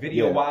 Okay. Like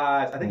video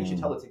wise, I think you should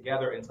tell it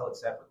together and tell it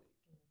separately.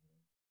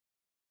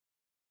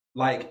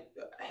 Like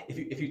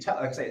if you tell,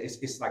 like I say,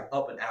 it's like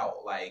up and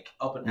out, back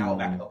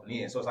and up and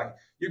in. So it's like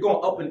you're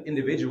going up in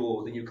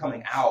individuals, and you're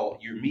coming out,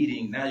 you're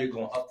meeting, now you're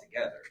going up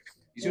together.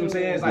 You see what I'm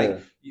saying? It's like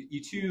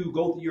you two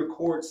go through your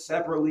courts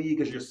separately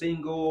because you're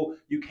single.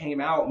 You came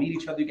out, meet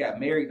each other, you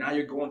got married. Now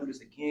you're going through this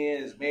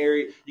again. It's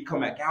married. You come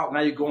back out. Now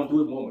you're going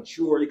through it more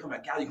mature. You come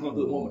back out. You're going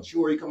through it more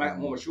mature. You come back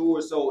more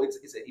mature. So it's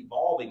an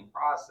evolving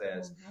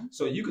process. Mm-hmm.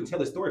 So you can tell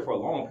a story for a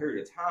long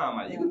period of time.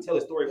 Like you can tell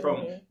a story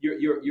from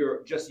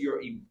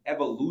your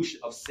evolution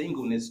of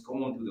singleness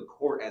going through the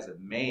court as a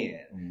man.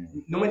 Mm-hmm.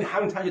 No matter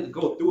how many times you have to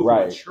go through it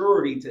for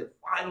maturity to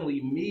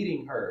finally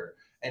meeting her.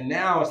 And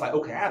now it's like,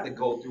 okay, I have to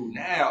go through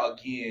now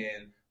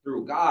again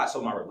through God.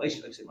 So my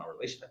relationship,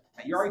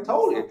 you already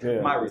told it.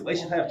 Yeah. My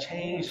relationship have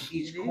changed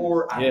each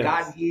court. I've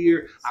gotten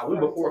here. I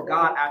went before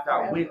God after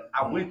I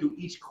went through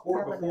each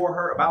court before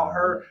her, about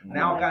her.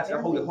 Now I got to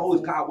the Holy of Holies.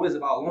 God, what is it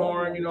about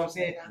Lauren? You know what I'm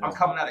saying? I'm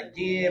coming out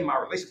again. My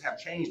relationships have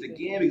changed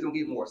again because I'm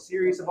getting more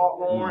serious about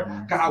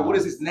Lauren. God, what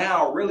is this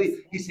now? Really?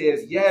 He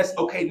says, yes.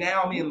 Okay,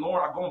 now me and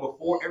Lauren are going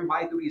before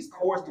everybody through these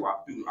courts, through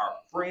our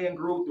friend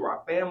group, through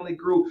our family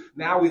group.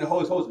 Now we in the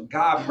Holy of Holies.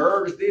 God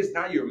merged this.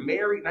 Now you're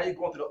married. Now you're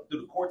going through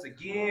the courts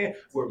again.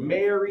 We're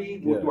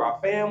married. We're through our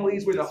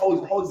families. We're in the Holy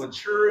of Holies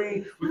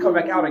maturing. We come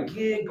back out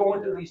again,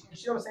 going through these. You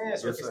see what I'm saying?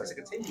 So it's a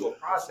continual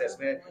process,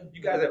 man.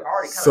 You guys have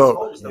already kind of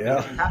told us stuff.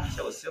 You have to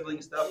tell a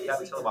sibling stuff. You have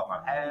to tell about my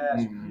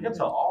past. You have to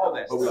tell all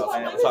that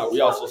stuff.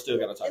 We also still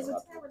got to talk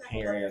about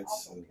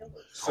parents and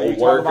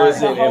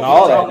co-workers and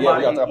all that. Yeah,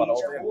 we got to talk about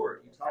all that.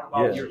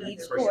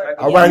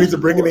 All right, I need to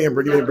bring it in.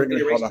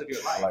 Hold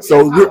on.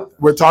 So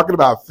we're talking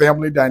about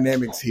family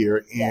dynamics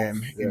here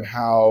and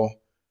how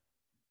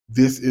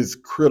this is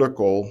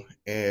critical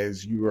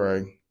as you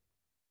are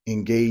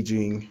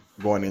engaging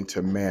going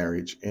into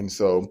marriage. And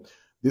so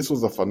this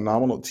was a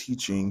phenomenal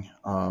teaching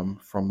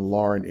from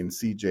Lauren and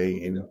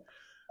CJ, and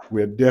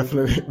we're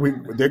definitely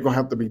they're gonna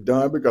have to be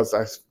done because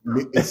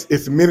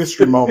it's a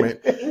ministry moment.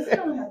 It's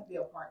gonna have to be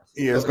a part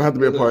 2. Yeah, it's gonna have to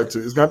be a part 2.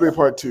 It's gonna be a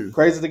part 2.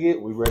 Crazy to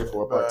get, we ready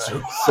for a part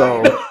 2.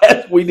 So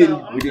we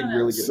didn't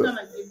really get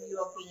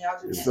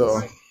it.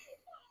 So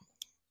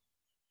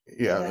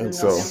yeah, and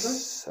so.